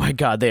it's, oh my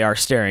God, they are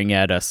staring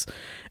at us.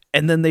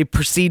 And then they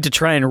proceed to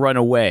try and run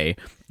away,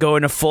 go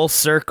in a full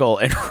circle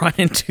and run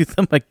into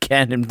them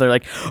again. And they're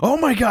like, oh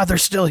my God, they're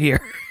still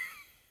here.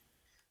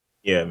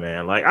 Yeah,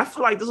 man. Like, I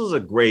feel like this was a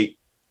great,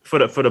 for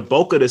the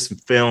bulk of this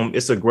film,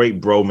 it's a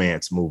great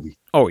bromance movie.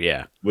 Oh,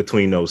 yeah.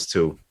 Between those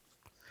two.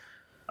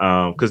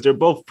 Because they're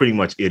both pretty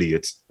much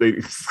idiots.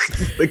 They're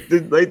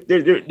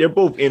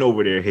both in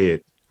over their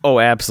head. Oh,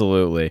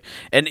 absolutely.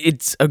 And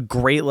it's a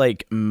great,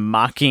 like,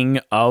 mocking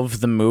of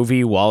the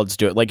movie while it's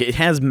doing, like, it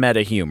has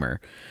meta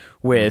humor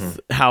with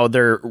how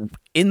they're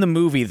in the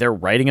movie, they're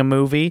writing a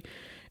movie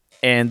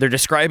and they're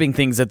describing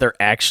things that they're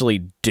actually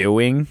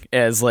doing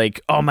as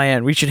like, oh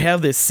man, we should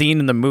have this scene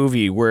in the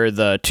movie where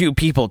the two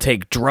people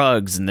take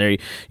drugs and they,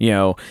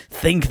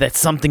 think that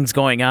something's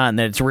going on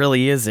that it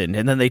really isn't.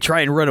 And then they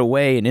try and run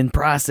away. And in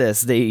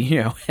process, they,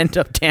 end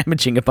up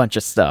damaging a bunch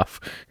of stuff.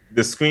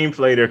 The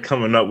screenplay they're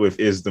coming up with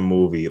is the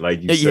movie,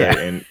 like you said.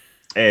 Yeah.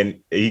 And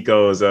he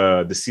goes,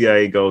 the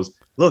CIA goes,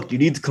 look, you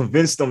need to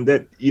convince them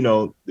that, we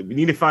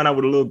need to find out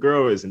where the little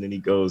girl is. And then he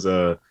goes,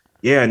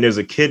 yeah, and there's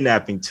a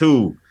kidnapping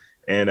too.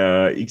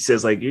 And he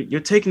says, like, you're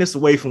taking this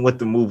away from what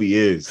the movie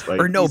is. Like,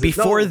 or no,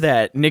 before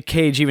that, Nick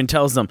Cage even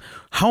tells them,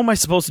 how am I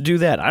supposed to do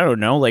that? I don't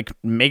know. Like,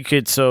 make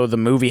it so the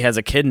movie has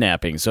a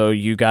kidnapping. So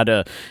you got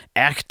to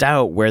act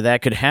out where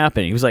that could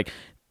happen. He was like,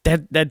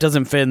 that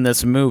doesn't fit in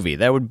this movie.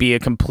 That would be a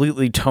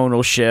completely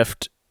tonal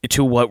shift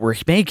to what we're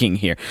making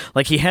here.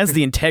 Like, he has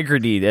the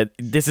integrity that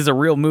this is a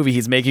real movie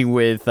he's making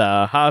with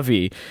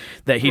Javi,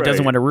 that he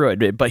doesn't want to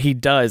ruin it, but he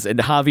does. And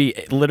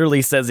Javi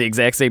literally says the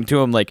exact same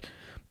to him, like,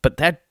 but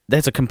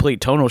that's a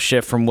complete tonal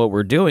shift from what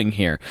we're doing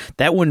here.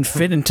 That wouldn't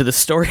fit into the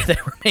story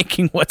that we're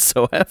making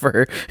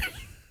whatsoever.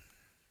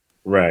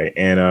 Right.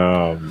 And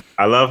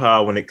I love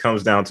how when it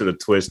comes down to the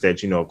twist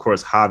that, of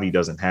course, Javi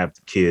doesn't have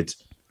the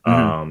kids.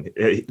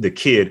 The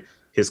kid,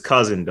 his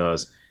cousin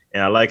does.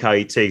 And I like how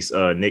he takes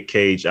Nick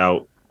Cage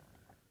out,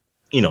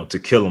 to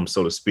kill him,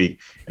 so to speak.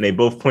 And they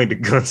both point the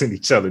guns at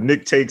each other.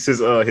 Nick takes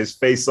his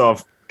face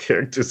off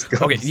character's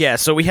guns. Okay, yeah,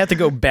 so we have to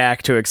go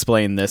back to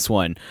explain this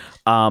one.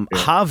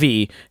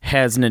 Javi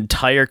has an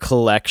entire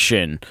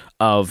collection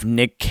of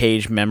Nick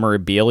Cage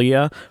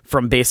memorabilia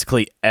from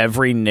basically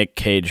every Nick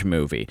Cage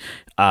movie.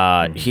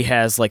 He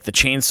has like the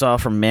chainsaw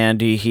from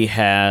Mandy. He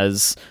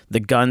has the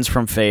guns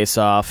from Face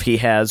Off. He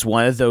has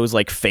one of those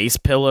like face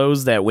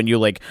pillows that when you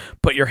like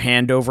put your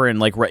hand over and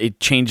like it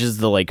changes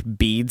the like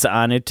beads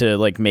on it to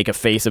like make a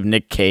face of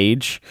Nick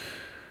Cage.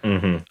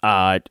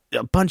 A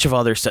bunch of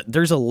other stuff.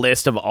 There's a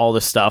list of all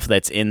the stuff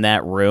that's in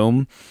that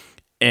room,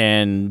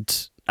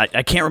 and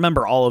I can't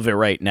remember all of it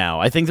right now.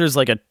 I think there's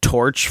like a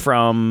torch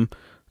from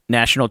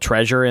National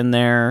Treasure in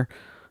there.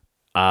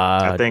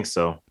 I think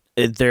so.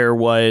 There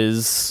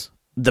was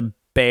the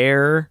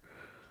bear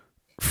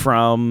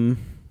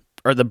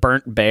or the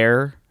burnt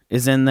bear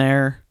is in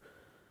there.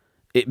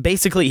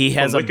 Basically, he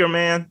has Wicker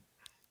Man.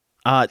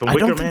 I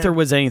don't think there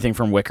was anything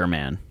from Wicker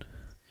Man.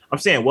 I'm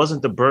saying,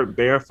 wasn't the burnt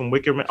bear from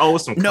Wicker Man? Oh, it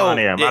was from Con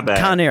Air. My bad.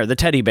 Con Air, the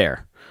teddy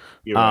bear.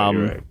 You're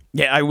right.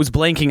 Yeah, I was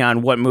blanking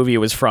on what movie it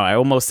was from. I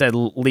almost said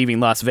Leaving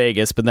Las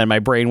Vegas, but then my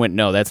brain went,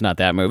 no, that's not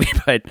that movie.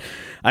 But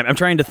I'm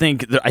trying to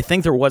think. I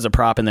think there was a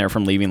prop in there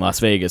from Leaving Las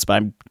Vegas, but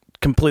I'm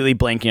completely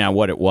blanking on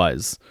what it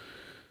was.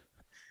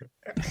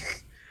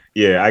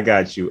 Yeah, I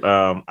got you.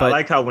 I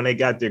like how when they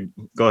got their...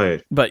 Go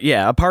ahead. But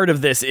yeah, a part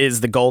of this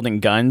is the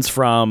golden guns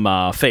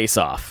from Face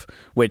Off,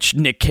 which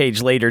Nick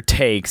Cage later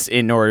takes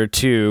in order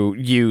to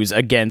use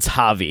against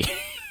Javi.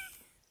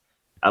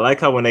 I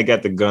like how when they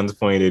got the guns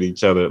pointed at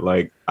each other,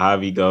 like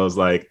Javi goes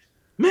like,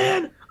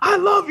 man, I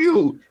love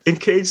you. And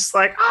Cage's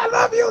like, I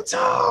love you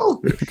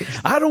too.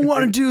 I don't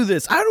want to do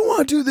this. I don't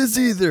want to do this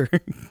either.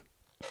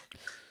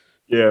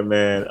 Yeah,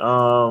 man.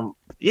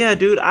 Yeah,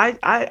 dude,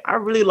 I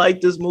really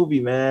like this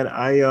movie, man.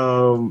 I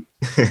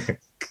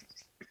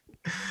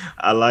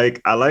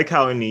like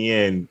how in the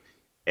end,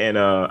 and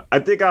I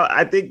think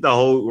the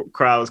whole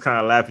crowd was kind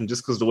of laughing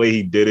just because the way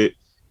he did it.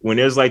 When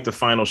there's like the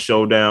final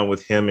showdown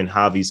with him and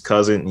Javi's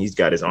cousin, he's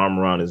got his arm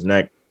around his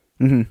neck.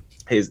 Mm-hmm.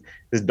 His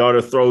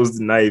daughter throws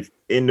the knife,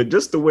 and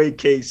just the way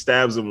Cage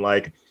stabs him,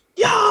 like,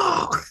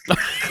 yo,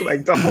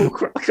 like the whole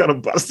crowd kind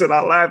of busted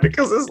out laughing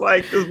because it's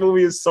like this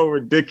movie is so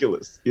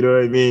ridiculous. You know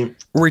what I mean?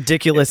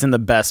 Ridiculous in the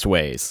best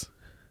ways.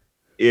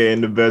 Yeah,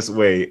 in the best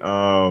way.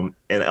 And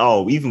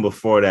even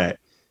before that,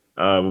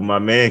 when my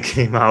man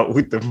came out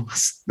with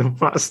the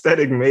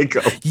prosthetic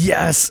makeup.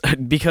 Yes,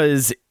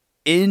 because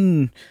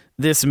in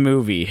this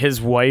movie, his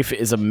wife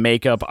is a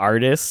makeup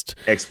artist.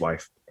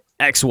 Ex-wife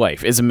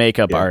is a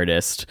makeup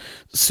artist.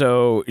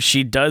 So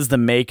she does the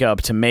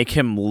makeup to make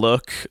him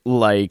look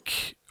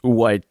like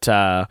what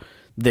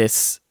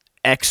this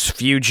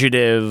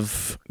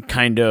ex-fugitive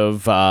kind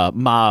of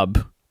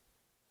mobster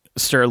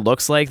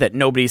looks like that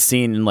nobody's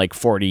seen in like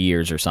 40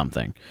 years or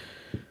something.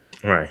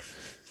 Right.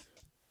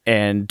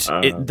 And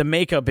the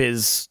makeup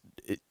is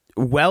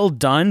well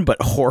done,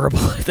 but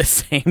horrible at the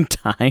same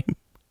time.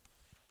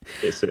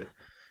 It's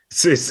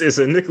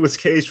a Nicolas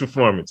Cage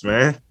performance,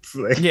 man.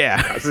 Like,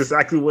 yeah, that's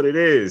exactly what it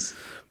is.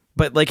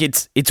 But like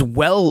it's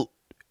well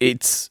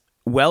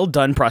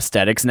done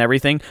prosthetics and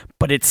everything,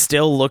 but it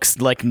still looks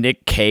like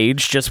Nick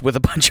Cage just with a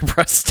bunch of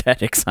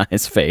prosthetics on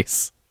his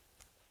face.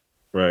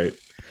 Right.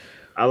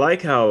 I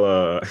like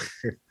how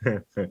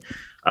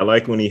I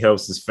like when he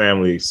helps his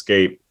family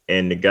escape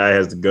and the guy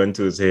has the gun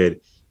to his head.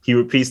 He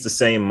repeats the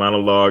same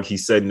monologue he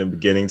said in the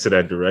beginning to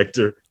that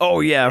director. Oh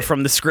yeah,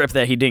 from the script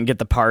that he didn't get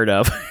the part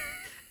of.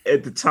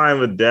 At the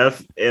time of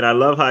death, and I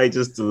love how he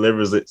just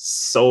delivers it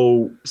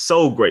so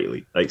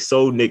greatly, like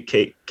so Nick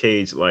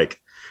Cage,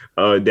 like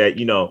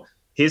that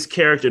his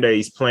character that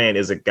he's playing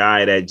is a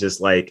guy that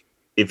just like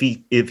if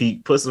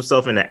he puts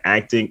himself in an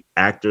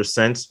actor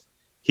sense,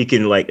 he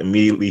can like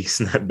immediately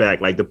snap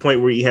back. Like the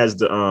point where he has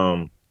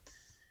the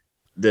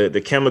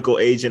chemical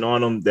agent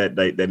on him that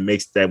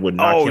would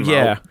knock him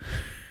out,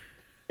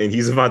 and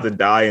he's about to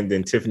die, and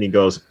then Tiffany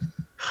goes,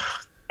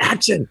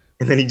 action,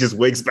 and then he just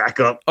wakes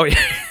back up. Oh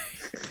yeah.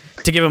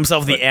 To give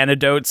himself the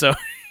antidote, so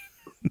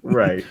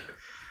right.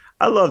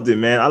 I loved it,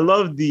 man. I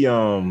love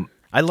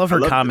her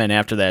comment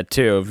after that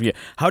too.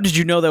 How did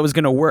you know that was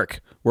going to work?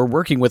 We're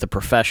working with a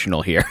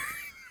professional here.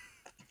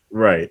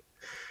 Right.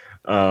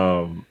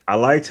 I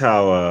liked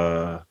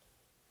how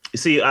you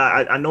see,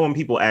 I know when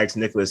people ask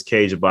Nicolas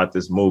Cage about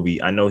this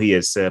movie, I know he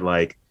had said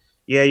like,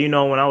 yeah, you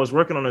know, when I was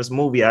working on this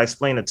movie, I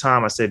explained to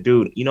Tom, I said,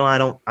 dude, you know, I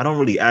don't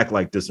really act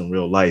like this in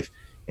real life.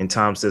 And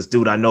Tom says,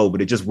 dude, I know,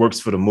 but it just works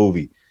for the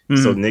movie.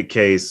 So Nick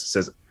Cage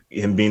says,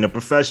 him being a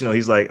professional,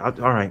 he's like, all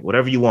right,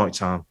 whatever you want,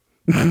 Tom.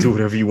 I'll do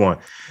whatever you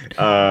want.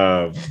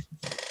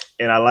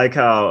 And I like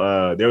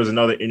how there was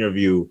another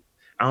interview.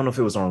 I don't know if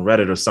it was on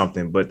Reddit or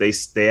something, but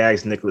they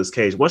asked Nicolas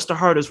Cage, what's the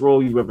hardest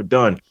role you've ever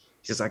done?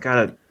 He says,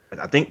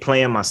 I think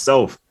playing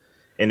myself.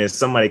 And then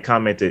somebody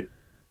commented,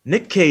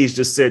 Nick Cage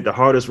just said the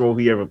hardest role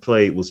he ever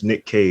played was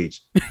Nick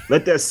Cage.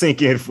 Let that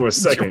sink in for a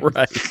second.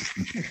 Right.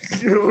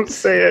 You know what I'm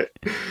saying?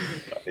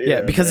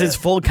 Yeah, because his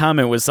full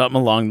comment was something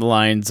along the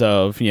lines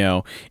of, you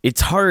know, it's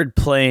hard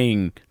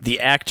playing the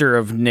actor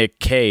of Nick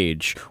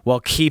Cage while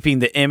keeping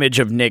the image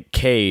of Nick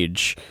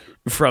Cage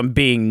from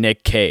being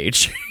Nick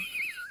Cage.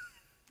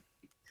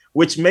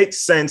 Which makes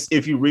sense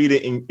if you read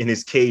it in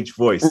his Cage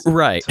voice.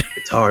 Right.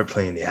 It's hard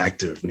playing the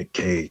actor of Nick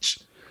Cage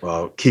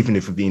while keeping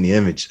it from being the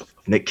image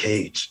of Nick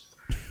Cage.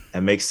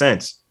 That makes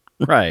sense.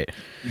 Right.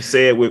 You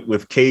say it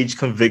with Cage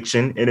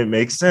conviction, and it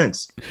makes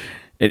sense.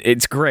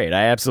 It's great.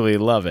 I absolutely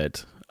love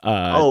it.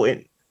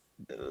 And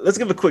let's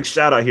give a quick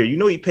shout out here. You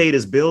know, he paid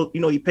his bill.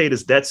 You know, he paid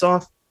his debts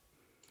off.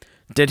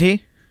 Did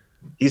he?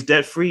 He's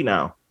debt free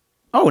now.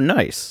 Oh,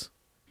 nice.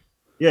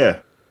 Yeah.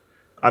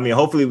 I mean,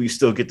 hopefully we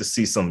still get to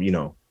see some, you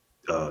know,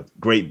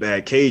 great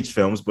bad Cage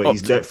films, but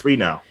he's debt free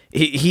now.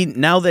 He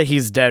now that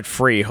he's debt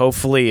free,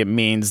 hopefully it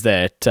means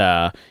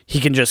that he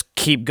can just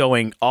keep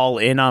going all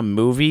in on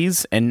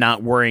movies and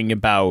not worrying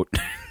about,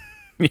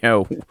 you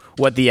know,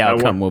 what the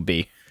outcome will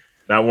be.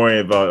 Not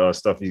worrying about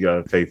stuff he's got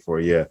to pay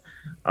for. Yeah.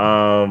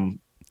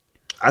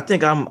 I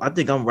think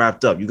I'm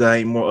wrapped up. You got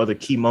any more other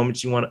key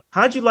moments you want to?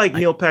 How'd you like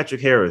Neil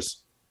Patrick Harris?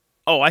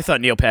 Oh, I thought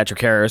Neil Patrick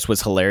Harris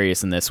was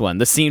hilarious in this one.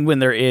 The scene when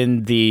they're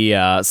in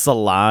the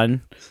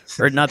salon,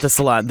 or not the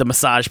salon, the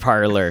massage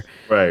parlor.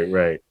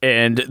 Right.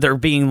 And they're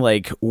being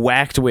like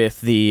whacked with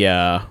the,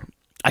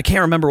 I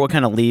can't remember what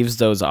kind of leaves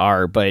those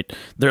are, but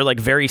they're like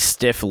very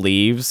stiff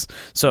leaves.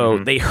 So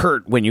they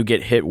hurt when you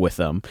get hit with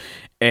them.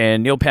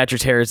 And Neil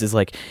Patrick Harris is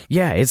like,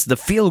 yeah, it's the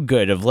feel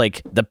good of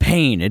like the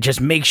pain. It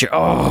just makes you,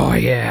 oh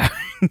yeah.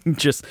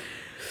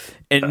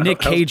 And Nick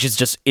Cage is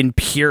just in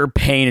pure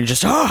pain and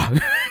just, oh.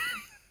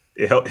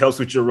 It helps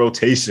with your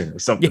rotation or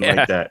something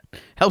like that.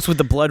 Helps with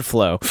the blood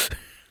flow.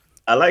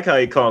 I like how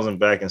he calls him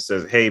back and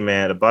says, hey,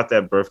 man, about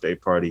that birthday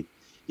party.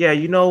 Yeah,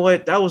 you know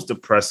what? That was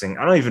depressing.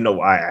 I don't even know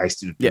why I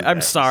asked you to do that.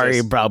 I'm sorry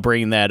about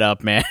bringing that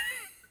up, man.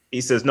 He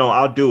says, no,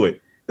 I'll do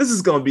it. This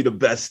is going to be the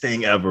best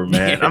thing ever,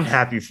 man. Yeah. I'm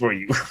happy for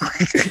you.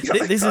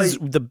 This is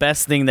the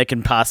best thing that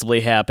can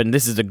possibly happen.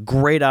 This is a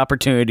great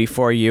opportunity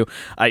for you.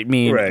 I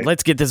mean,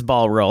 let's get this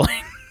ball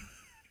rolling.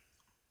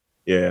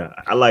 Yeah,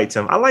 I liked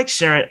him. I like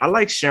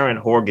Sharon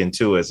Horgan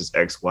too as his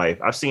ex-wife.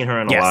 I've seen her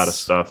in a lot of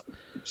stuff.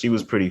 She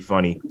was pretty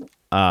funny.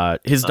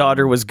 His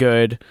daughter was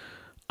good.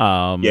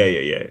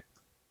 Yeah.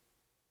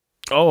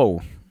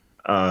 Oh,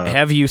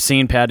 have you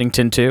seen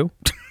Paddington 2?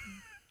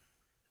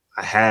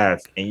 I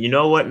have, and you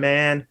know what,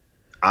 man?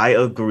 I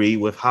agree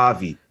with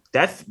Javi.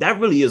 That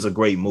really is a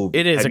great movie.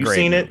 It is have a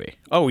great movie. It?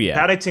 Oh yeah,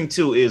 Paddington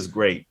 2 is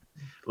great.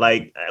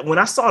 Like when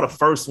I saw the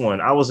first one,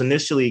 I was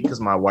initially,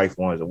 because my wife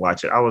wanted to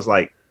watch it, I was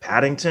like,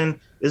 Paddington?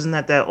 Isn't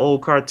that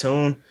old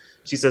cartoon?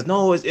 She says,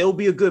 no, it'll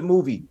be a good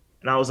movie.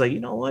 And I was like, you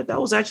know what? That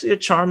was actually a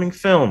charming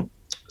film.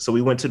 So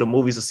we went to the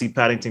movies to see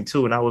Paddington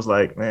 2, and I was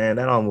like, man,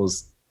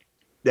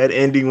 that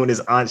ending when his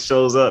aunt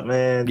shows up,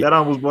 man, that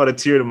almost brought a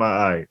tear to my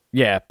eye.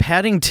 Yeah,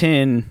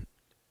 Paddington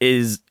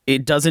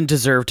it doesn't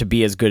deserve to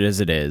be as good as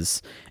it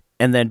is.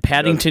 And then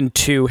Paddington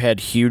 2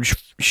 had huge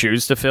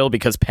shoes to fill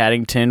because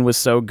Paddington was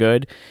so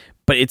good,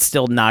 but it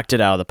still knocked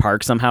it out of the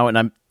park somehow.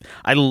 And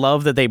I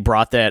love that they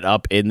brought that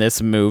up in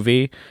this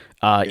movie.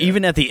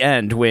 Even at the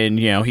end when,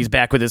 you know, he's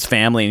back with his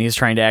family and he's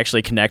trying to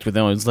actually connect with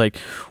them. It's like,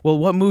 well,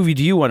 what movie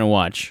do you want to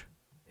watch?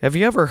 Have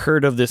you ever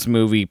heard of this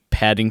movie,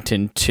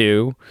 Paddington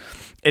 2?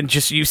 And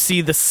just you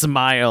see the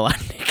smile on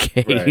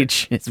Nick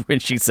Cage when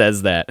she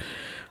says that.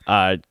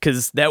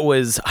 Because that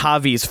was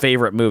Javi's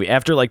favorite movie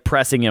after like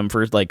pressing him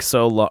for like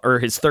so long, or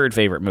his third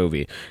favorite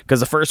movie. Because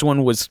the first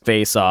one was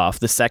Face Off.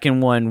 The second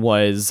one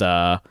was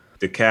The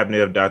Cabinet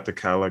of Dr.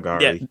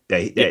 Caligari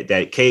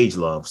that Cage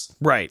loves.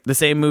 Right. The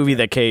same movie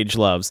that Cage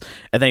loves.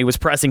 And then he was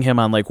pressing him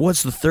on like,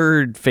 what's the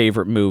third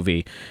favorite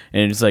movie?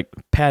 And it's like,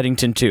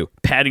 Paddington 2.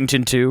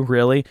 Paddington 2?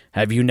 Really?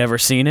 Have you never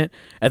seen it?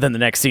 And then the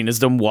next scene is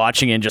them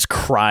watching and just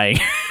crying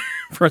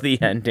for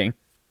the ending.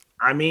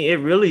 I mean, it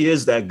really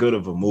is that good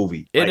of a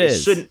movie. It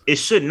is. It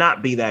should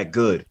not be that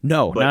good.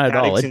 No, not at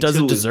all. It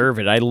doesn't deserve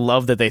it. I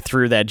love that they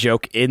threw that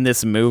joke in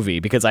this movie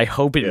because I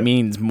hope it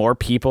means more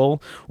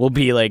people will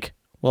be like,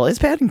 well, is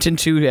Paddington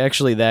 2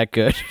 actually that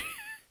good?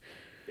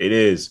 It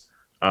is.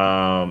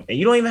 And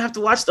you don't even have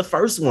to watch the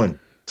first one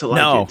to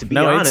like it, to be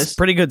honest. It's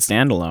pretty good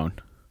standalone.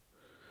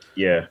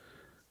 Yeah.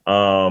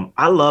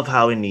 I love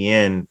how in the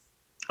end,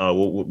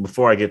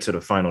 before I get to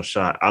the final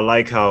shot, I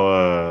like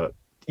how,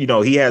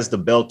 he has the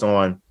belt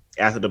on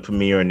after the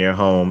premiere in their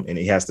home, and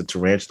he has the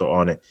tarantula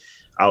on it.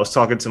 I was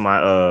talking to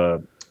my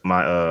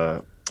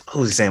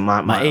who's he saying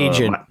my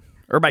agent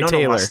or my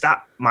tailor.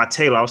 My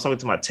tailor. I was talking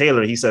to my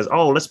tailor. He says,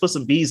 "Oh, let's put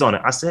some bees on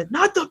it." I said,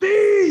 "Not the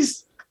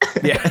bees."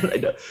 Yeah,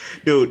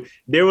 dude.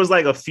 There was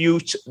like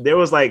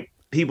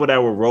people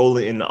that were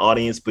rolling in the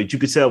audience, but you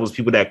could tell it was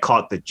people that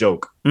caught the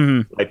joke.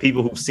 Mm-hmm. Like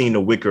people who've seen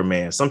The Wicker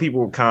Man. Some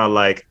people were kind of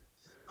like,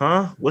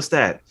 "Huh? What's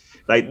that?"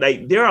 Like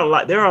there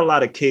are a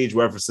lot of Cage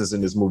references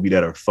in this movie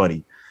that are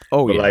funny.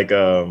 Oh, but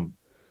yeah.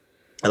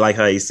 I like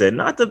how he said,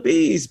 "Not the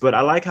bees," but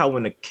I like how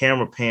when the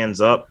camera pans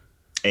up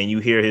and you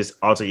hear his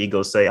alter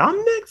ego say, "I'm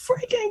Nick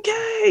freaking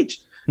Cage."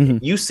 Mm-hmm.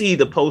 You see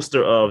the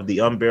poster of The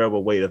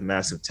Unbearable Weight of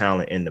Massive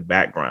Talent in the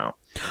background.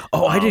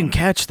 Oh, I didn't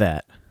catch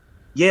that.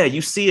 Yeah,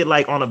 you see it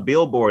like on a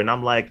billboard, and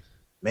I'm like,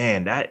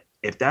 man,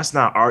 if that's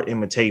not art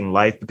imitating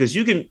life, because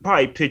you can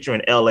probably picture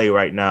in LA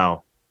right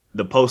now,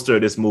 the poster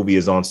of this movie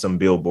is on some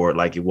billboard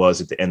like it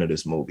was at the end of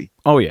this movie.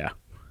 Oh, yeah.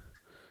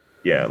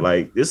 Yeah,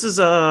 like this is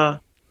I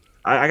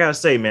gotta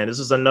say, man, this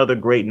is another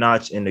great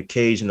notch in the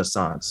Cage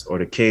Renaissance, or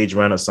the Cage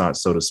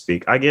Renaissance, so to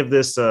speak. I give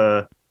this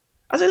I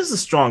say this is a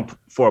strong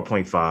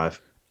 4.5.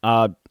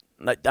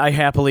 I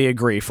happily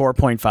agree.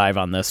 4.5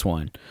 on this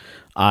one.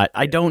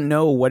 I don't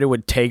know what it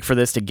would take for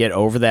this to get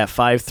over that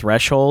 5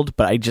 threshold,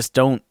 but I just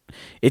don't.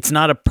 It's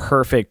not a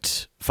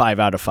perfect 5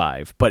 out of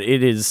 5, but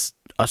it is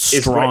a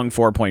strong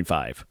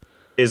 4.5.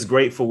 It's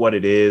great for what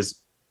it is.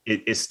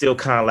 It's still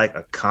kind of like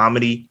a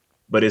comedy,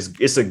 but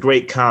it's a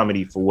great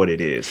comedy for what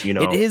it is. You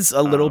know, it is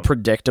a little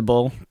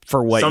predictable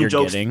for what you're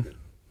getting.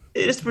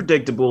 It's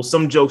predictable.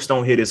 Some jokes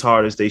don't hit as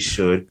hard as they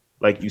should,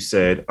 like you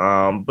said.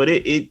 But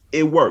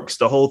it works.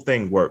 The whole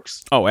thing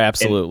works. Oh,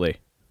 absolutely. And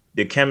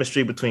the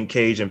chemistry between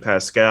Cage and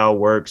Pascal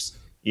works.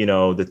 You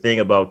know, the thing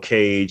about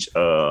Cage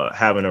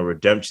having a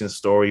redemption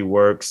story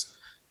works.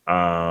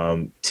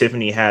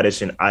 Tiffany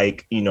Haddish and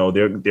Ike, you know,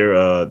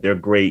 they're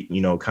great.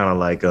 You know, kind of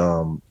like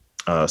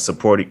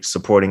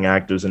supporting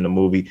actors in the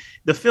movie.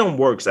 The film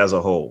works as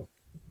a whole.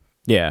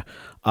 Yeah.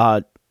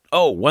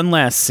 One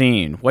last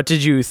scene. What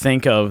did you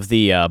think of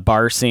the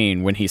bar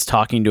scene when he's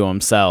talking to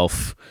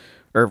himself,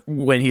 or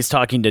when he's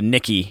talking to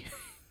Nikki?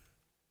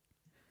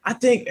 I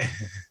think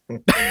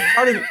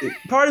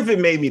part of it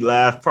made me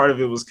laugh. Part of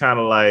it was kind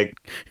of like,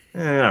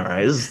 all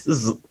right, this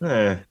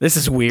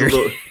is weird.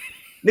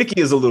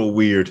 Nikki is a little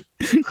weird.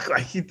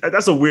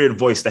 That's a weird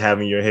voice to have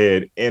in your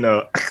head. And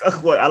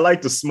what I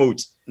like the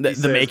smooch. The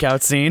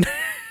makeout scene.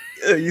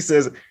 He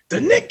says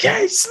the Nick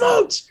Cage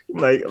smooch.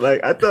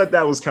 Like I thought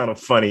that was kind of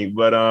funny,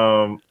 but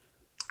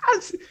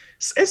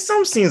in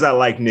some scenes I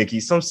like Nikki.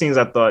 Some scenes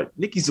I thought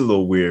Nikki's a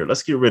little weird.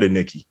 Let's get rid of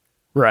Nikki.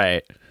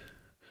 Right.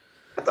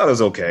 I thought it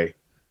was okay.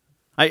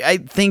 I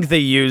think they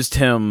used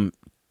him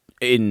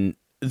in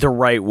the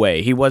right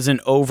way. He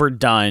wasn't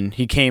overdone.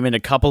 He came in a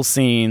couple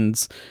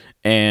scenes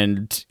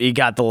and he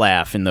got the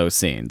laugh in those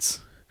scenes.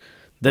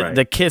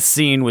 The kiss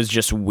scene was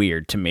just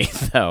weird to me,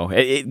 though.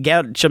 It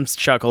got some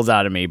chuckles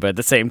out of me, but at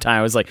the same time,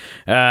 I was like,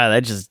 that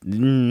just...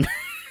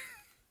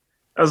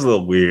 That was a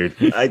little weird.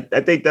 I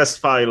think that's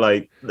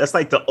probably that's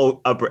like the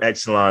upper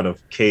echelon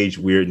of Cage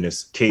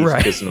weirdness. Cage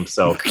kissing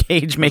himself.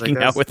 Cage making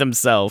out with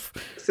himself.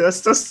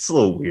 That's a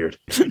little weird.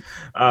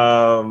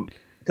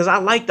 Because I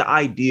like the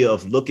idea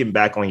of looking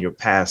back on your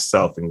past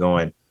self and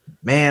going,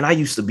 man, I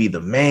used to be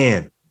the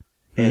man.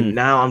 And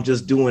now I'm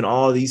just doing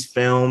all these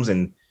films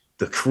and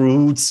the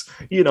Croods,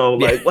 you know,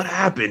 like what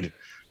happened?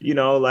 You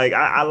know, like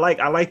I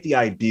like the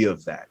idea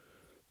of that.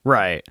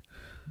 Right.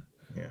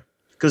 Yeah.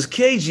 Because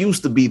Cage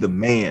used to be the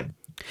man.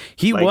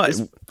 He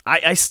was.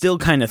 I still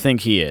kind of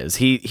think he is.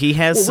 He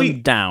has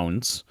some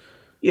downs.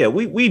 Yeah,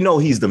 we know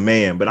he's the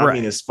man, but I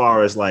mean, as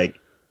far as like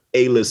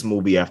A-list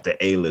movie after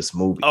A-list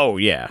movie. Oh,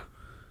 yeah.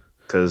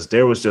 Because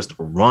there was just a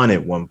run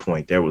at one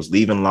point. There was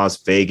Leaving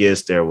Las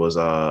Vegas. There was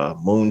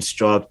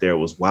Moonstruck. There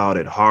was Wild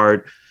at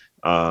Heart.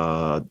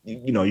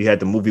 You know, you had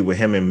the movie with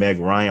him and Meg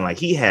Ryan. Like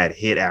he had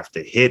hit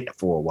after hit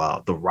for a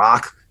while. The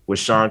Rock with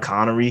Sean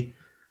Connery.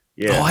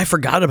 Yeah. Oh, I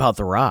forgot about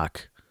The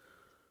Rock.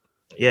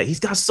 Yeah, he's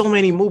got so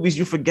many movies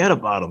you forget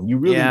about him. You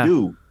really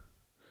do.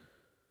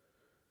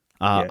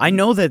 I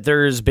know that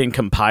there's been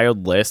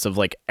compiled lists of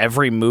like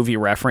every movie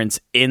reference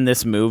in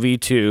this movie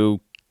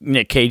to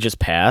Nick Cage's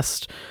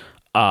past.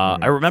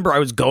 I remember I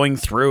was going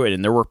through it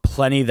and there were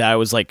plenty that I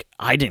was like,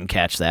 I didn't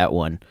catch that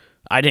one.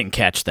 I didn't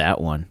catch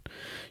that one.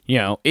 You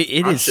know,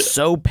 it is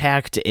so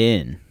packed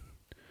in.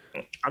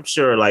 I'm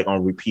sure like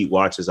on repeat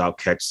watches, I'll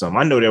catch some.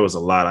 I know there was a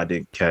lot I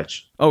didn't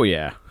catch. Oh,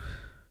 yeah.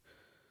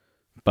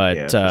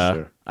 But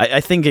sure. I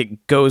think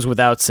it goes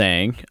without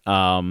saying.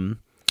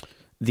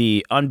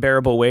 The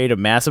Unbearable Weight of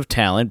Massive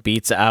Talent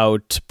beats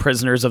out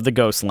Prisoners of the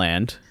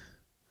Ghostland.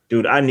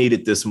 Dude, I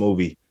needed this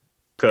movie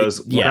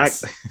because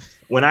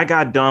when I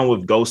got done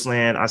with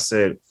Ghostland, I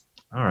said,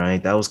 all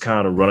right, that was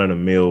kind of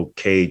run-of-the-mill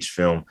Cage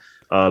film.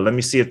 Let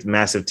me see if the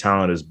Massive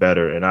Talent is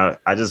better. And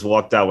I just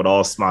walked out with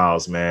all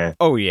smiles, man.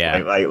 Oh, yeah.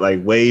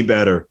 Like way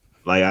better.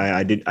 Like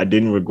I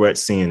didn't regret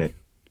seeing it.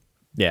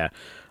 Yeah.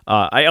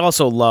 I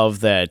also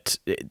love that,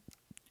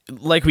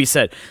 like we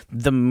said,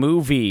 the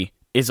movie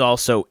is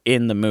also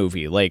in the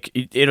movie. Like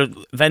it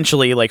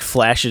eventually like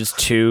flashes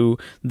to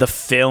the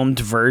filmed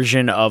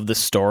version of the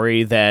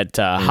story that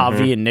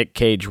Javi and Nick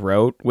Cage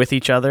wrote with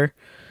each other,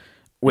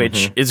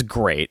 which is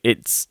great.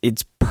 It's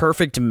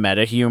perfect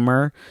meta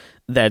humor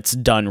that's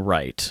done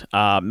right.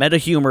 Meta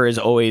humor is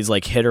always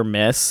like hit or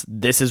miss.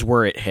 This is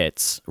where it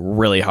hits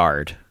really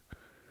hard.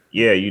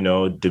 Yeah,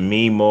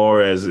 Demi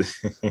Moore as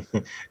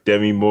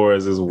Demi Moore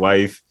as his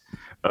wife.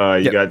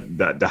 You got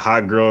the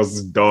hot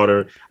girl's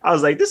daughter. I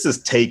was like, this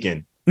is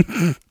taken.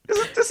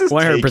 This is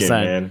 100%. Taken,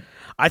 man.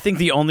 I think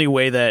the only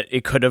way that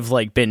it could have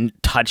like been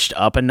touched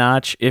up a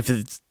notch if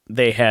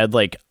they had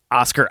like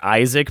Oscar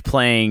Isaac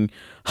playing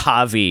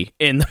Javi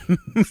in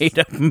the made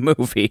up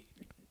movie.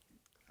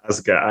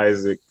 Oscar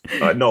Isaac.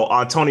 No,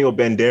 Antonio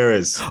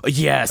Banderas.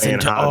 Yes.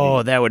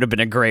 That would have been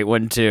a great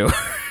one too.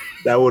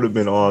 That would have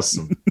been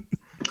awesome.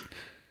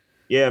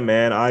 Yeah,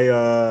 man.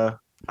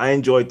 I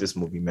enjoyed this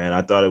movie, man.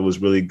 I thought it was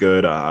really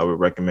good. I would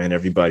recommend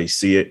everybody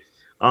see it.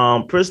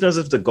 Prisoners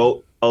of the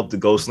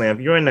Ghostland.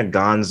 If you're in the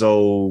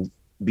Gonzo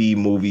B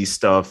movie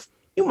stuff,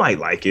 you might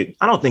like it.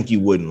 I don't think you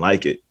wouldn't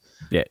like it.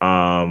 Yeah.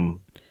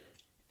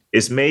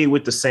 It's made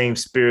with the same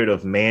spirit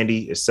of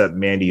Mandy, except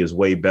Mandy is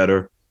way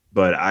better.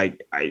 But I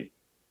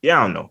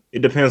don't know.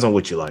 It depends on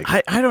what you like.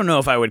 I don't know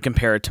if I would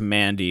compare it to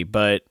Mandy,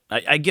 but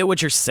I get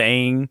what you're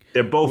saying.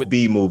 They're both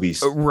B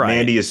movies. Right.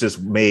 Mandy is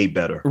just made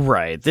better.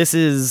 Right. This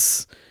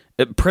is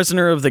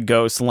Prisoner of the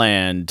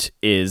Ghostland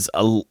is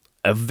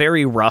a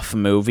very rough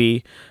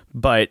movie,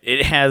 but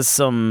it has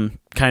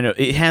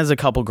it has a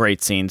couple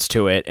great scenes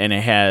to it, and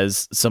it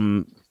has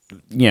some,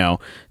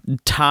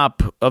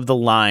 top of the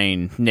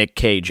line Nick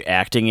Cage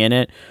acting in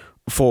it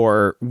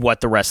for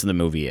what the rest of the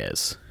movie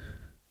is.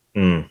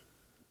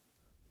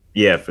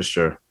 Yeah, for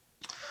sure.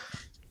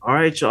 All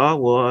right,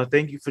 y'all. Well,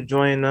 thank you for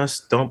joining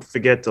us. Don't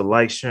forget to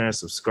like, share, and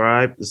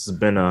subscribe. This has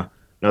been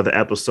another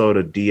episode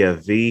of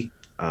DFV.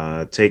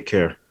 Take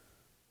care.